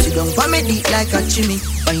 Love when you sit down for me deep like a chimney.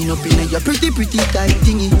 Wind up in your pretty tight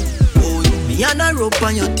thingy. Oh, me and a rope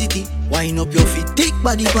on your titty. Wind up your feet, thick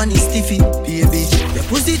body pan is stiffy. Baby, your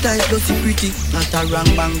pussy tight, pussy pretty. Not a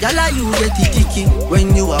wrong bang, gyal you get it ticky.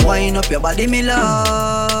 When you a wind up your body, me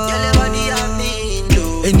love. Gyal your body have me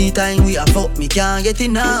do. Anytime we a fuck, me can't get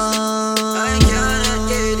enough. I cannot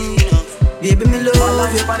get enough. Baby, me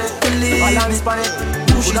love you, believe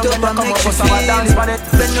me. Push it up and make she feel it.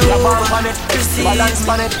 Bend over, balance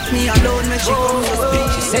on it. Me alone make she come to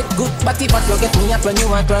speak. She said good body, but you get me up when you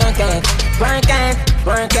want work it. Work it,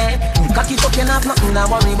 work it. Cock it up, you not nothing to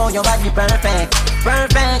worry about. Your body perfect,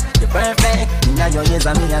 perfect, you perfect. Now your ears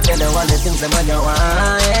and me, I tell you all the things that you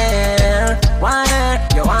want.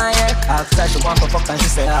 You want it. Ask her she want to fuck and she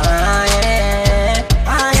said,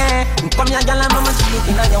 come here, girl, and mama see it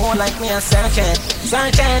in your own like me and search it.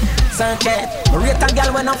 Rate a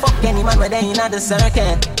girl when I fuck any man where they in the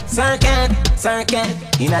circuit.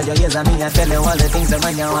 In your ears and me, I tell you all the things that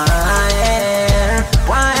you want.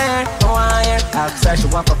 Ask her she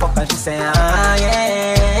want to fuck and she say,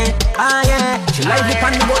 She like me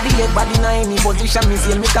pan the body, head body in any position. Me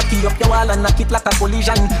say me cocky up your wall and knock it like a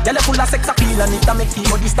collision. Girl, you full of sex appeal and it a make you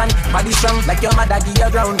body stand. Body strong like your mother give you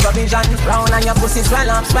ground provision. Round and your pussy swell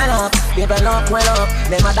up. Develop well up.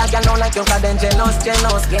 Them other girl don't like you 'cause them jealous.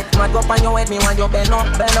 Get mad up on your head, me want you bend up.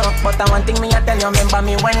 But I one thing me I tell you, remember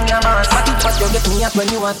me when you're boss. But you get me up when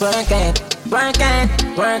you want work it. Cock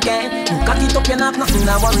it up, you not nothing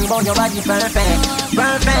to worry about. Your body perfect.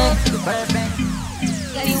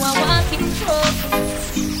 Girl, you a walking trophy.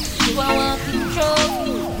 You a walking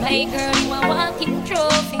trophy. My girl, you a walking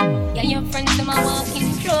trophy. Yeah, your friends them a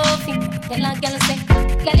walking trophy. Tell a girl say,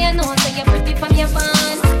 girl, you know say you're pretty from your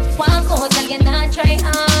band. Walk out, girl, you not try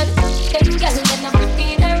hard. Them girl, they not pretty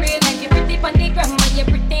in a real life. You pretty from the gram, and you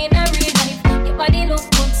pretty in a real life. Your body look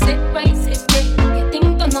good, sit right, sit right. You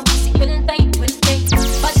think on a pussy well tight, well tight.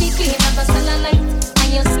 Body clean like a cellulite,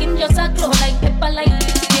 and your skin just a glow like pepper light.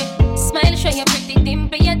 Smile, show your pretty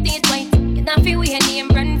dimple, your teeth white. You not feel weird, name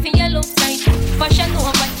brand for your looks right. Fashion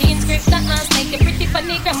over jeans, grip the ass like you pretty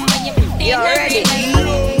funny gram, and you pretty in a real life.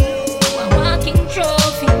 You a walking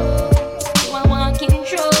trophy. You a walking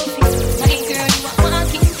trophy. My girl, you a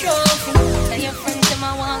walking trophy. Tell your friends them a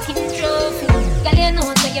walking trophy. Girl, you know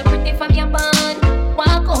say you pretty from your band.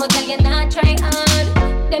 Walk out, girl, you not try hard.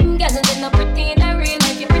 Them girls they not pretty in a real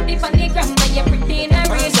life. You pretty funny gram, and you pretty in a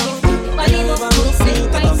real life. Your body look good, slick,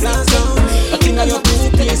 right, slick. Looking at your two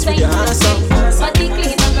place with your ass up. Body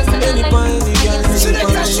clean like a cellulite.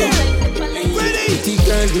 Pretty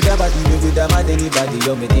girls with a body, anybody.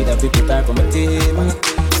 You me did a bit prepare for my team.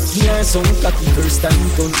 Here some cocky first time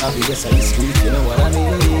don't have it, yes I sweet, you know what I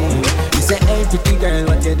mean. You say, hey pretty girl,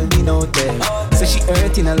 what you doing out there? Say she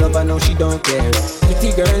hurting her love and now she don't care.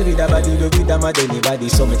 Pretty girl with a body, anybody.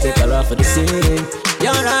 So me take her off for the scene.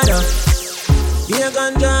 You're right up. Here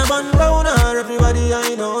ganja bun round her, everybody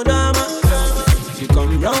I know drama. She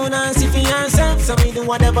come round and see for herself, so we do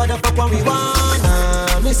whatever the fuck what we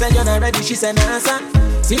wanna. Me say you're not ready, she say nah son.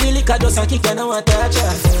 See the liquor just a kick and now I touch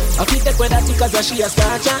her. I feel take with that because she a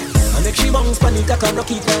scratcher. And if she bounce panic I can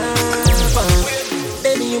rock it up.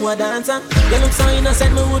 Baby you a dancer, you look so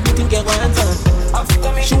innocent me would be think you want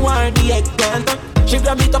her. She want the eggplant, she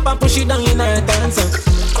grab it up and push it down in her dancer.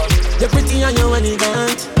 You're pretty and you're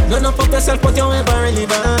elegant. None of yourself but you're ever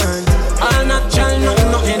relevant. All natural,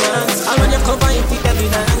 no enhance. All when you cover it with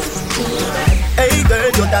evidence. Hey girl,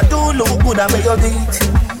 you that do look good and make your beat.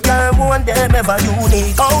 Girl, want them ever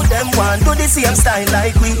unique. All them want do the same style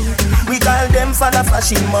like we. We call them for the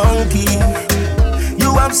fashion monkey.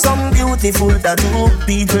 You have some beautiful tattoo,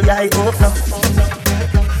 people like up now.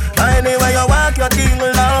 Anyway you walk your thing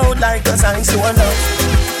loud like a sign to a love.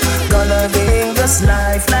 Coloring this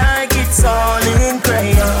life like it's all in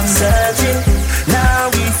crayon. Searching, now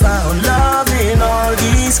we found love in all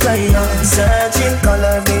these crayons. Searching,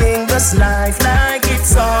 coloring this life like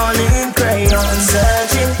it's all in crayon.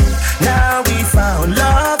 Searching, now we found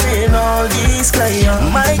love in all these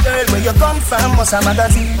crayons. My girl, where you come from, must a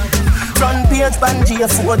magazine. Front page, Banjia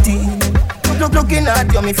 14. Looking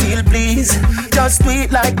at you, me feel please. Just do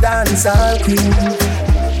it like dancehall queen.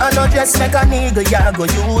 I know just make a nigga ya go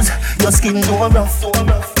use. Your skin so rough.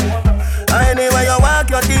 Anyway you walk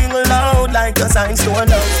your thing loud like a sign to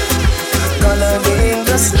love. Coloring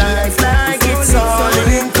this life like it's all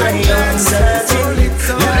in crayon. Searching,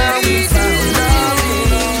 now we found love.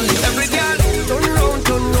 Every girl turn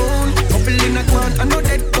round. Couple in a corn, I know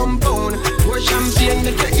that compound. Pour champagne,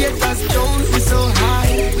 make your haters down. We so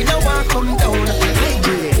high, we don't want come down. High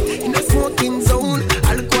grade, in the smoking zone.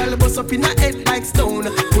 Alcohol bust up in a head like stone.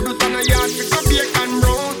 Put it on a yard, pick up bake and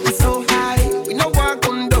round. We so high, we don't want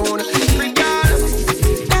come down. Every girl,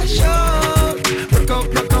 dash up. Rock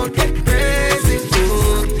out, get crazy.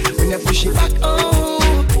 When you push it back,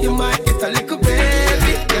 oh, you might get a little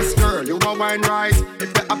baby. Yes girl, you want wine right.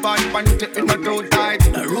 If you have body panty in the too tight.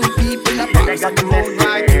 The room people are box at the moon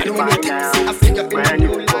right. You want to see a figure in the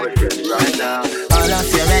new light. Right now. All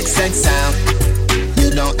of your accent sound, you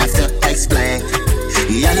don't have to explain.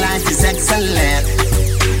 Your life is excellent.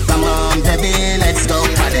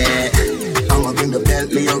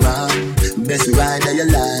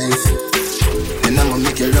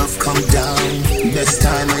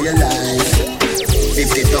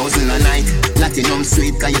 50,000 a night. Platinum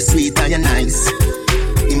sweet, cause you're sweet and you're nice.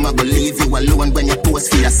 I'ma believe you alone when you post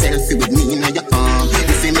for your selfie with me in your arm.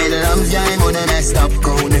 If you made love, yeah, I'm on the messed up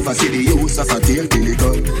cow. Never see the use of a tail till it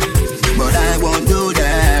go. But I won't do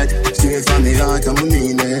that. Straight from the heart, I'm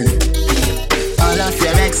mean it. All of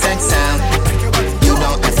your sound, you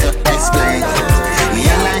don't have to explain.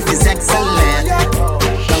 Your life is excellent.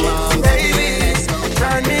 Come on, baby, let's go.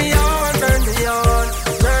 Turn me on, turn me on.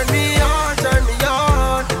 Turn me on, turn me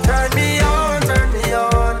on. Turn me on, turn me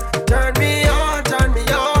on. Turn me on, turn me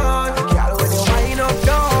on. Girl, when you wind up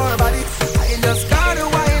your body, I just gotta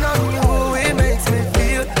wind on you. It makes me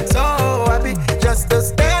feel so happy just to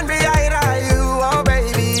stand behind you, oh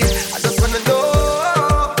baby. I just wanna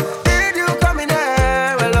know, did you come in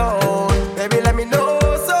there alone? Baby, let me know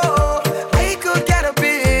so I could get up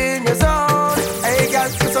in your zone. Hey girl,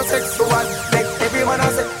 you're so sexual. Make everyone I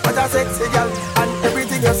say, what a sexy girl. And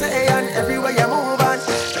everything you say and everywhere you move and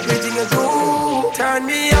everything you do. Turn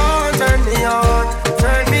me on, turn me on.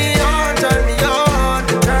 Turn me on, turn me on.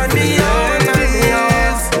 Turn me on, turn me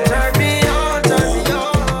on. Turn me on, turn me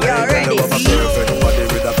on. You're ready. Perfect body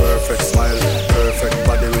with a perfect smile. Perfect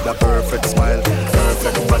body with a perfect smile.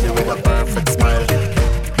 Perfect body with a perfect smile.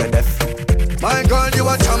 My girl, you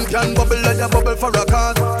a champion. Bubble like a bubble for a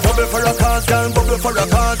cause. Bubble for a cause, girl, bubble for a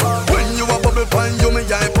cause. When you a bubble point, you me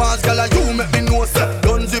eye pass. Girl, you make me know say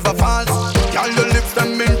don't give a false. Girl, your lips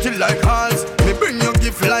them minty like hearts. Me bring you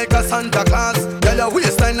gift like a Santa Claus. Girl, your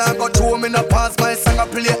waistline I got through me no pass. My song I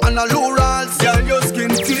play on a low rolls. Girl, your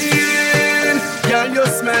skin clean. Girl, you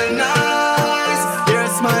smell nice. Your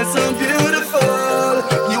smile so beautiful.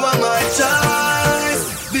 You are my choice.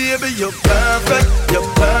 Baby, you're perfect. You're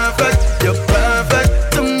perfect. You're perfect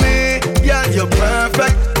to me. Yeah, you're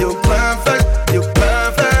perfect. You're perfect. You're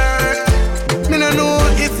perfect. Me no know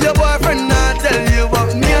if your boyfriend not tell you,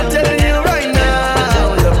 but me I tell you right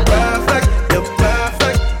now. You're perfect. You're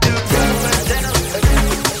perfect. You're perfect.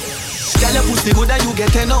 Girl, your pussy good and you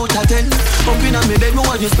get 10 out of 10. Up in a me bed, me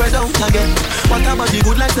want you spread out again. What about the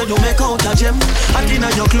good life that you make out of gem? I clean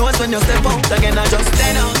out your clothes when you step out again. I just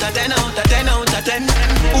 10 out of 10 out of 10 out of 10.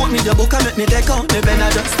 Put me your book and make me take out me pen. I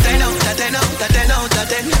just 10 out of 10 out of 10 out of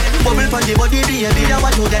 10. Bubble from the body, baby, I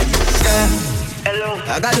want you then. Hello.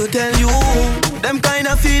 I got to tell you, them kind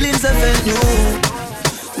of feelings affect you.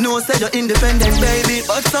 No, say you're independent, baby,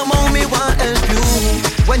 but somehow me want help you.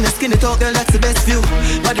 When your skinny talk, girl, that's the best view.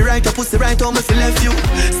 Body right, your pussy right, home if you left you.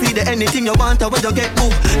 See the anything you want, or when you get boo.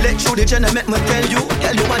 Let you the gender, make me tell you.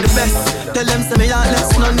 Girl, you want the best. Tell them, say me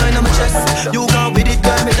heartless, no nine on my chest. You gone with it,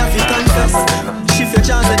 girl, me that you confess. Shift your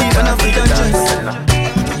chance, and even after your dress.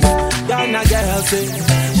 Ghana girl say,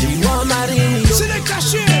 she want marry me.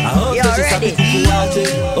 I hope you're ready.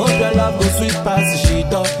 Hope your love go sweet past the sheet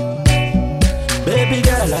up. Baby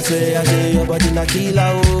girl, I say, your body na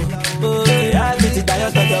killer, oh. Oh, I get it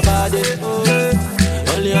tired of your body,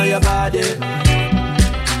 oh, only on your body.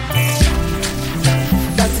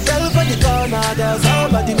 That's the girl for the corner, there's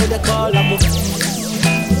somebody made a call, I'm up.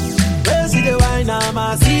 Where see the wine,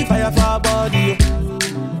 I see fire for her body,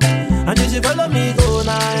 oh. And if you follow me, go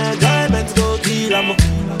now, enjoyment go kill, I'm up.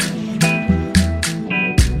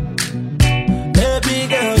 Baby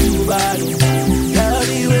girl, you bad, girl,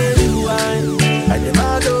 the way you wine. I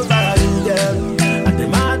demand over you, girl. I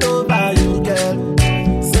demand over you, girl.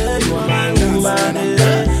 Say you are my woman,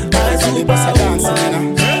 my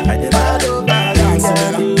superwoman. I demand over you,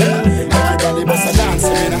 girl. Everybody bust a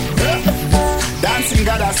dancing, dancing,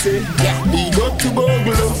 gotta say, we go to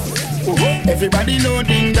Bogolo. Everybody know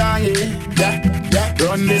ding dong, yeah.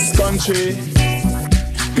 Run this country.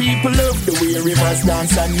 People love the way rivers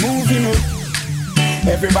dance and move, you know.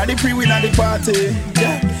 Everybody pre-win at the party,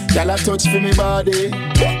 yeah. Y'all touch for me body.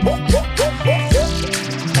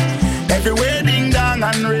 Everywhere ding dong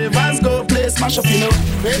and rivers go play smash up, you know.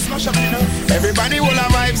 Play smash up, you know. Everybody will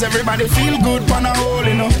have vibes, everybody feel good, pan a hole,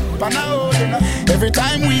 you know. Pan a hole, you know. Every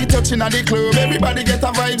time we touch in the club, everybody get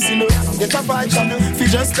a vibes, you know. Get a vibes, you know. Fi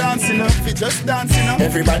just dance, you know. Fi just dance, you know.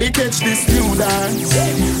 Everybody catch this new dance.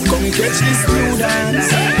 Come catch this new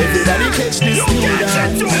dance. Everybody catch this new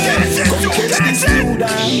dance. Come catch this new dance. Everybody catch this new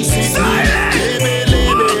dance.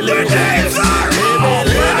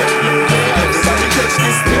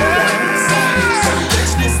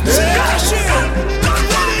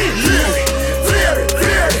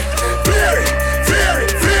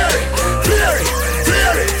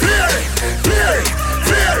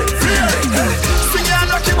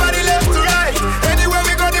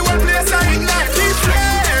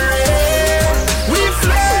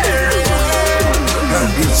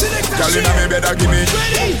 Girl inna me bed a give me.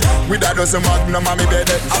 With a dozen magnum on me bed.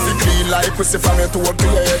 I feel clean like pussy from your toe to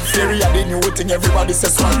your head. Theory of the new thing, everybody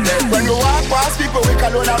says swag dead. When we walk past people, we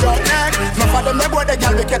call on a rock neck. No for them, they boy, the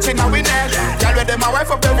girl we catching our neck. Girl with them, my wife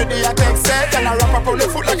up every day, I take set. And I wrap up on the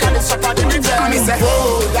foot like I shot at the DJ. And me say,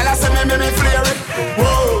 whoa, y'all a say me flare it.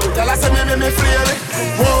 Whoa, y'all a say me flare it.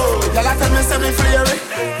 Whoa, y'all a tell me say me flare it.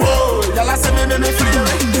 Whoa, y'all a say me flare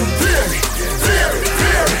it. Flare it, flare it,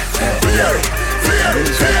 flare it, flare it,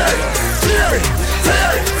 flare it, flare it, flare it,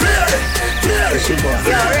 flare it, flare it. You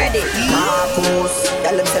ready? Marcus,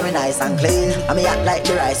 tell them say me nice and clean. I me act like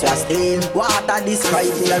the rice we are steam. Water this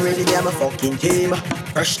pipe, me already be my fucking team.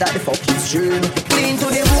 Fresh at the fucking stream. Clean to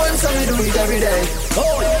the bone, so we do it every day.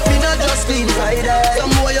 Oh, me not just clean Friday.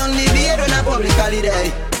 Some boy only beard on a public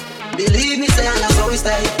holiday. Believe me, say that's how we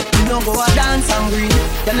stay. You don't go a dance and green.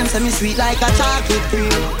 Tell them say me sweet like a chocolate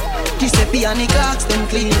cream. Giuseppe and the clocks them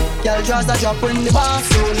clean. Girl draws a drop when the bar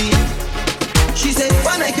slowly. She said,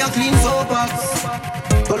 why make you clean so box?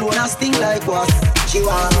 Colonna stink like what? She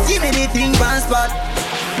want give me the thing pan spot.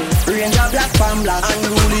 Ranger black pan black. And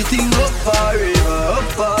roll the thing up forever, up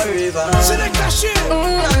forever. Selectashane.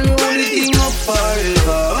 And roll the thing up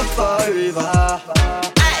forever, up forever.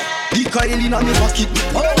 The coil in on me bucket.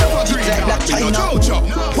 Oh, tick like Black China.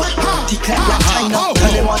 What? Tick like Black China.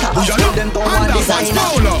 And they want to ask them don't want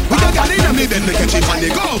designer. With a gal in me, then they catch it on the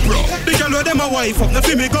GoPro. The gal with them a wife up,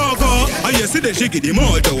 nothing me go-go. And yesterday she give the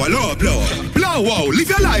motor a low blow. Blow wow, live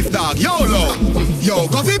your life dog, YOLO. Yo,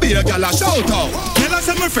 coffee be a gal a shout out. Tell us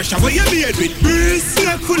I'm fresh, what you made with breeze.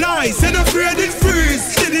 Snake full eyes, and afraid it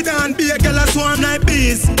freeze. Steady down, be a gal a swarm like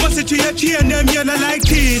bees. Must it to your chain, them yellow like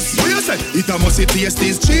keys. What you say? It a must it taste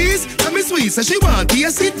this cheese. Tell me sweet, so she want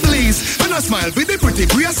taste it please. And I smile with the pretty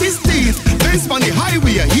gracious teeth. Face on the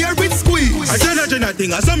highway, here with squeeze. I general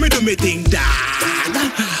thing, I saw me do me thing, dad.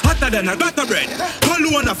 Hotter than a butter bread. All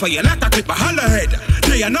wanna for you, like a clip a holler head.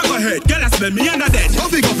 They are not go hurt, girl, I smell me under dead.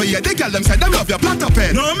 Coffee go for you, they girl them say them love your platter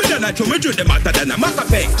pen. No, me don't like to me do them hotter than a matter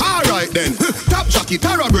pen. Alright then, top jockey,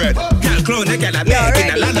 tara bread. Girl, clone, they girl, I make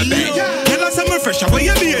in a ladder bed. Girl, I say me fresh, what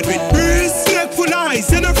you made with breeze. Snake full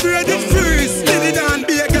eyes, and afraid it freeze. Steady down,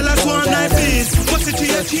 be a girl, I swan like bees. What's it to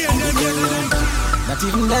your chain, them yellow like. Not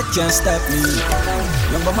even that can stop me.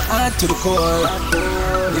 Young but my heart to the core.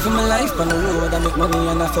 Living my life on the road, I make money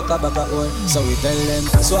and I fuck a bag of oil. So we tell them,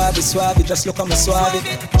 swabby, swabby, just look at me swabby.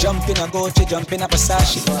 Jump in a Gucci, jump in a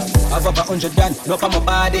Versace. I've over 100 grand, look at my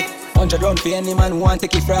body. 100 round for any man who want to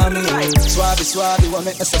take it from me. Swabby, swabby, what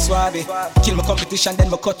make me so swabby? Kill my competition, then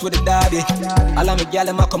me cut with the derby. All of me gal,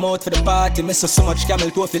 them a come out for the party. Me so much camel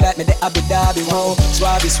toe, feel like me the Abu Dhabi. Wow,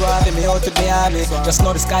 swabby, swabby, me out to Miami. Just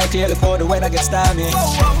know the sky clear before the weather gets stormy.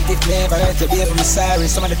 If me ever hurt to be able to sorry.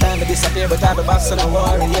 Some of the time I disappear, but I be back, so don't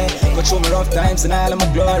worry, yeah. Go through my rough times and all of my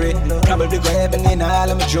glory. Probably go heaven in all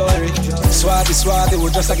of my jewelry. Swabby, swabby, we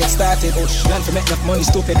just get started. Plan to make enough money,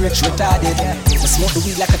 stupid, rich, retarded. I smoke the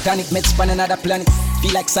weed like a tonic, meds span another planet.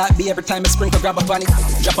 Feel like Saturday every time I sprinkle, grab a panic.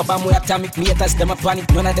 Drop a bomb with atomic, me haters, them a panic.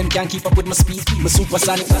 None of them can keep up with my speed, my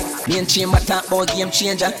supersonic. Me and Chamber talk about game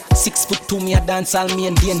changer. 6'2", me a dance all me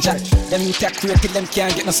in danger. Them you take create till them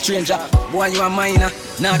can't get no stranger. Boy, you a minor,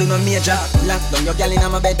 now do no major. Lock down your gal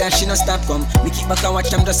in my bed and she no stop come. Me keep back and watch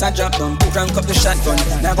them just a drop down. Crank up the shotgun,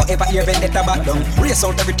 now go ever hear vendetta back down. Race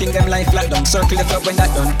out everything them life lock down. Circle the club when that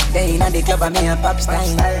done. They inna the club and me a pop style.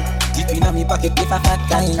 Deep inna me pocket if a fat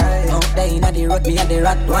kind. Out there inna the road me a the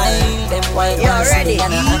rat wine. Them wine and ready.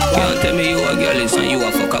 Can't tell me you a girl is and you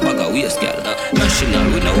a fuck a bag of waist girl. National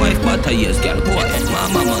with no wife but a years girl. Boy,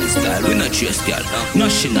 mama man style we no chase girl.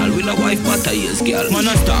 National with no wife but a years girl. Man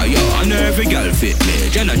a star yo and every girl fit me.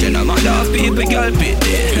 Jenna man love people girl fit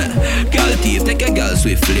me. Girl thief take a girl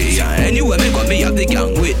swiftly. Anyway me come me have the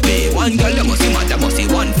gang with me. One girl that must see man that must see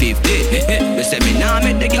 150. They say me nah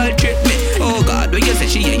make the girl trick me. Oh God when you say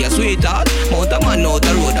she ain't your sweetheart. Mount a man out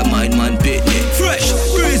the road a mind man pit me. Fresh,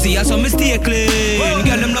 crazy as some mistake clean.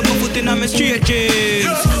 Girl them love a foot in a me straight jeans.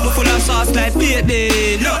 But full of sauce like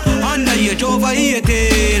baby. No, underage over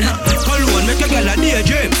 18. Alone make a girl a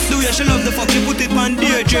daydream. The way she love the fuck she put it on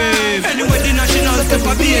daydream. Anyway the national step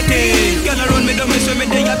a beating. Girl around me don't miss when me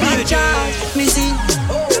day a beating. Me see,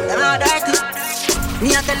 them all dirty.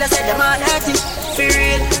 Me a tell you say them all dirty. For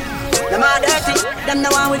real, them all dirty. Them the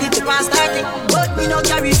one with it to pass 30. But me no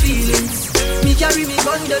carry feelings. Me carry me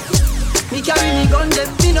gun them. Me carry me gun them.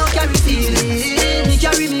 Me no carry feelings. Me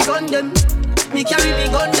carry me gun them. Me carry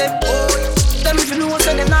me gun them. Oh, them if you know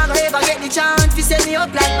so them not gonna ever get the chance to send me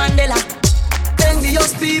up like Mandela.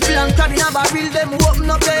 Envious people and crab in a barrel. Them open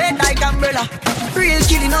up your head like umbrella. Real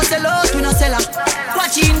killing no sell out, we no sell her.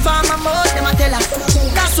 Watching for my mouth, them a tell her.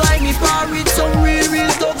 That's why me par with some real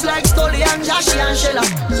thugs like Stolly and Joshy and Shella.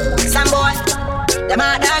 Some boy, Them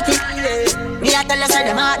are dirty. Me I tell you say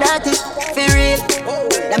them are dirty. For real.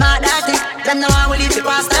 Them are dirty. Them know I will live the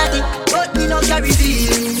past 30. But me no carry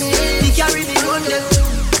feelings. Me carry me gun them.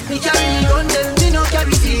 Me carry me gun them. Me no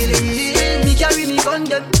carry feelings. Me carry me gun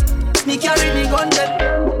them. Me carry me gun them.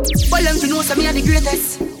 Well them to know say me are the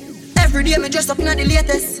greatest. Every day me dress up in the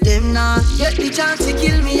latest. Them nah get the chance to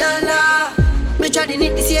kill me Allah. Me try to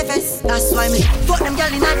need the safest. That's why me fuck them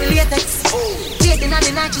girl in the latest. Late in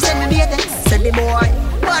the night she send me latex. Said the boy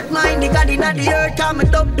bad mind the god in the earth. Call me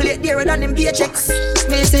double plate dearer than them paychecks.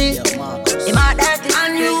 Me say him a dirty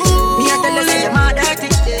and you. Me a tell you say him a dirty.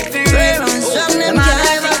 Some them can't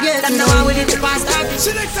ever get them. Them know we did the past 30.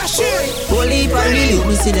 Selectashane. Holy for real.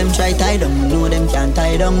 Me see them try tie down. Know them can't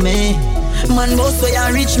tie down me. Man boss way I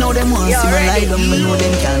reach now them want see me lie down. Me know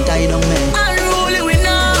them can't tie down me. Unruly we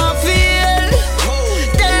not feel.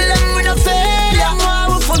 Tell them we no fail. Them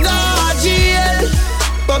want we forgot jail.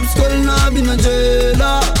 Pop skull now be no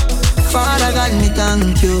jailer. Father God me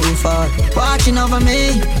thank you for watching over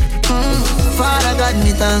me. Father God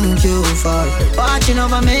me thank you for watching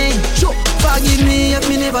over me. Forgive me if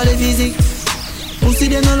me never live easy. Who see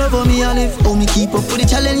them no love how me a live. How me keep up with the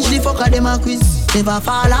challenge, the fucker them a quiz. Never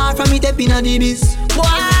fall hard from me step in a the biz.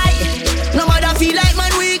 Why? No matter feel like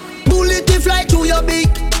man weak. Bullet to fly through your beak.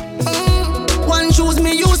 One shoes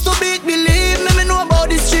me used to beat. Believe me know about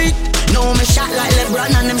the street. No, me shot like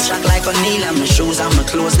LeBron and them shot like O'Neal. And my shoes and my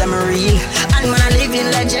clothes, them are real. And when I live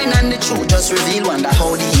in legend and the truth just reveal. Wonder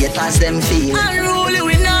how the haters them feel. Unruly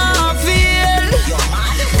we not feel.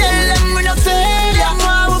 Tell them we no fail. Them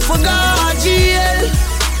why we forgot jail.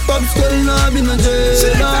 Pop skull now be no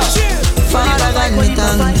jailer. Father God me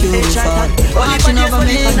thank you for watching over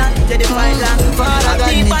me. Father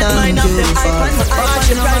God me thank you for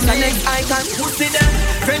watching over me. Who see them?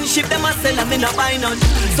 Friendship them a sell and me no buy none.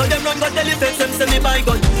 So them run go tell the feds them say me buy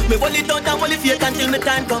gun. Me hold it down and hold it fake until me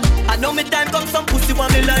time come. I know me time come some pussy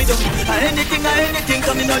want me lie down. Anything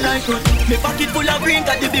come me no like run. Me pocket full of green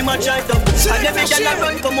cause they be my child down. And every girl a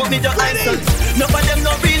run come out me the ice on. None of them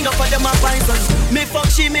no real, none of them a poison. Me fuck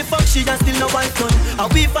she and still no wife son.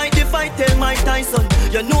 And we fight the fight tell Mike Tyson.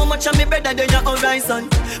 You know much of me better than your horizon.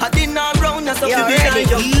 I did not round and stuff to be behind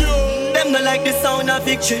you. Them no like the sound of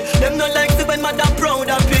victory. Them no like to when mother proud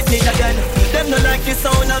of Britney again. Them no like the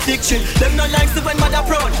sound of victory. Them no like to when mother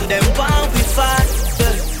proud. Them want we fight.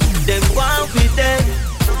 Them want we dead.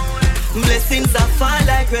 Blessings that fall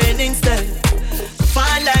like rain instead.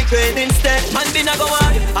 Fall like rain instead. Man been a go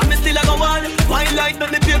on, and me still a go on. My life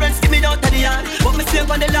make me parents give me out of the yard. But me save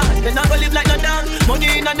on the land, me not go live like no dog. Money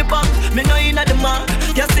in the bank, me no in the mark.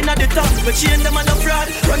 Gas in the top, but change them on the fraud.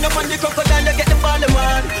 Run up on the crocodile, they get the ball in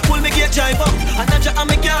man. Pull me gear drive up, and I jack on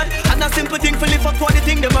me guard. And a simple thing for live up for the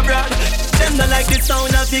thing them abroad. Them no like the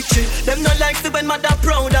sound of victory. Them no like to when mother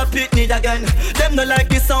proud of Pitney again. Them no like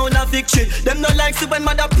the sound of victory. Them no like to when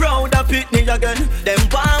mother proud of Pitney again. Them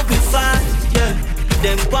want we fight, yeah.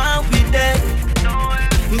 Them want we dead.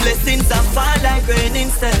 Blessings that fall like rain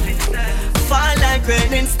instead. Fall like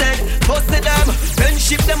rain instead. Busted them,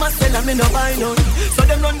 friendship them a sell and me no buy none. So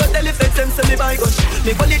them run go tell the feds them say me buy gun.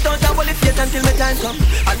 Me hold it out and hold it fate until me time come.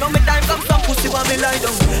 I know me time come some pussy want me lie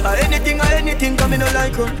down. Anything come me no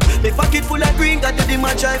like run. Me pocket full of green got to do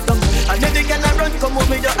my drive down. And every can I run come out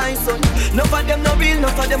me the eyes on. None of them no real,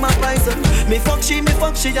 none of them a poison. Me fuck she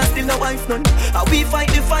and still no wife none. And we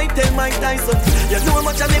fight the fight tell Mike Tyson. You know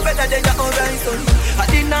much of me better than your horizon. I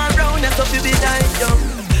did not round and so you be dying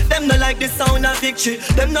young. Them no like the sound of victory.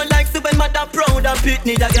 Them no like to when mother proud of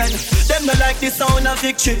Pitney again. Them no like the sound of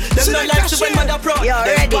victory. Them no like to when mother proud. You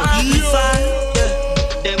ready?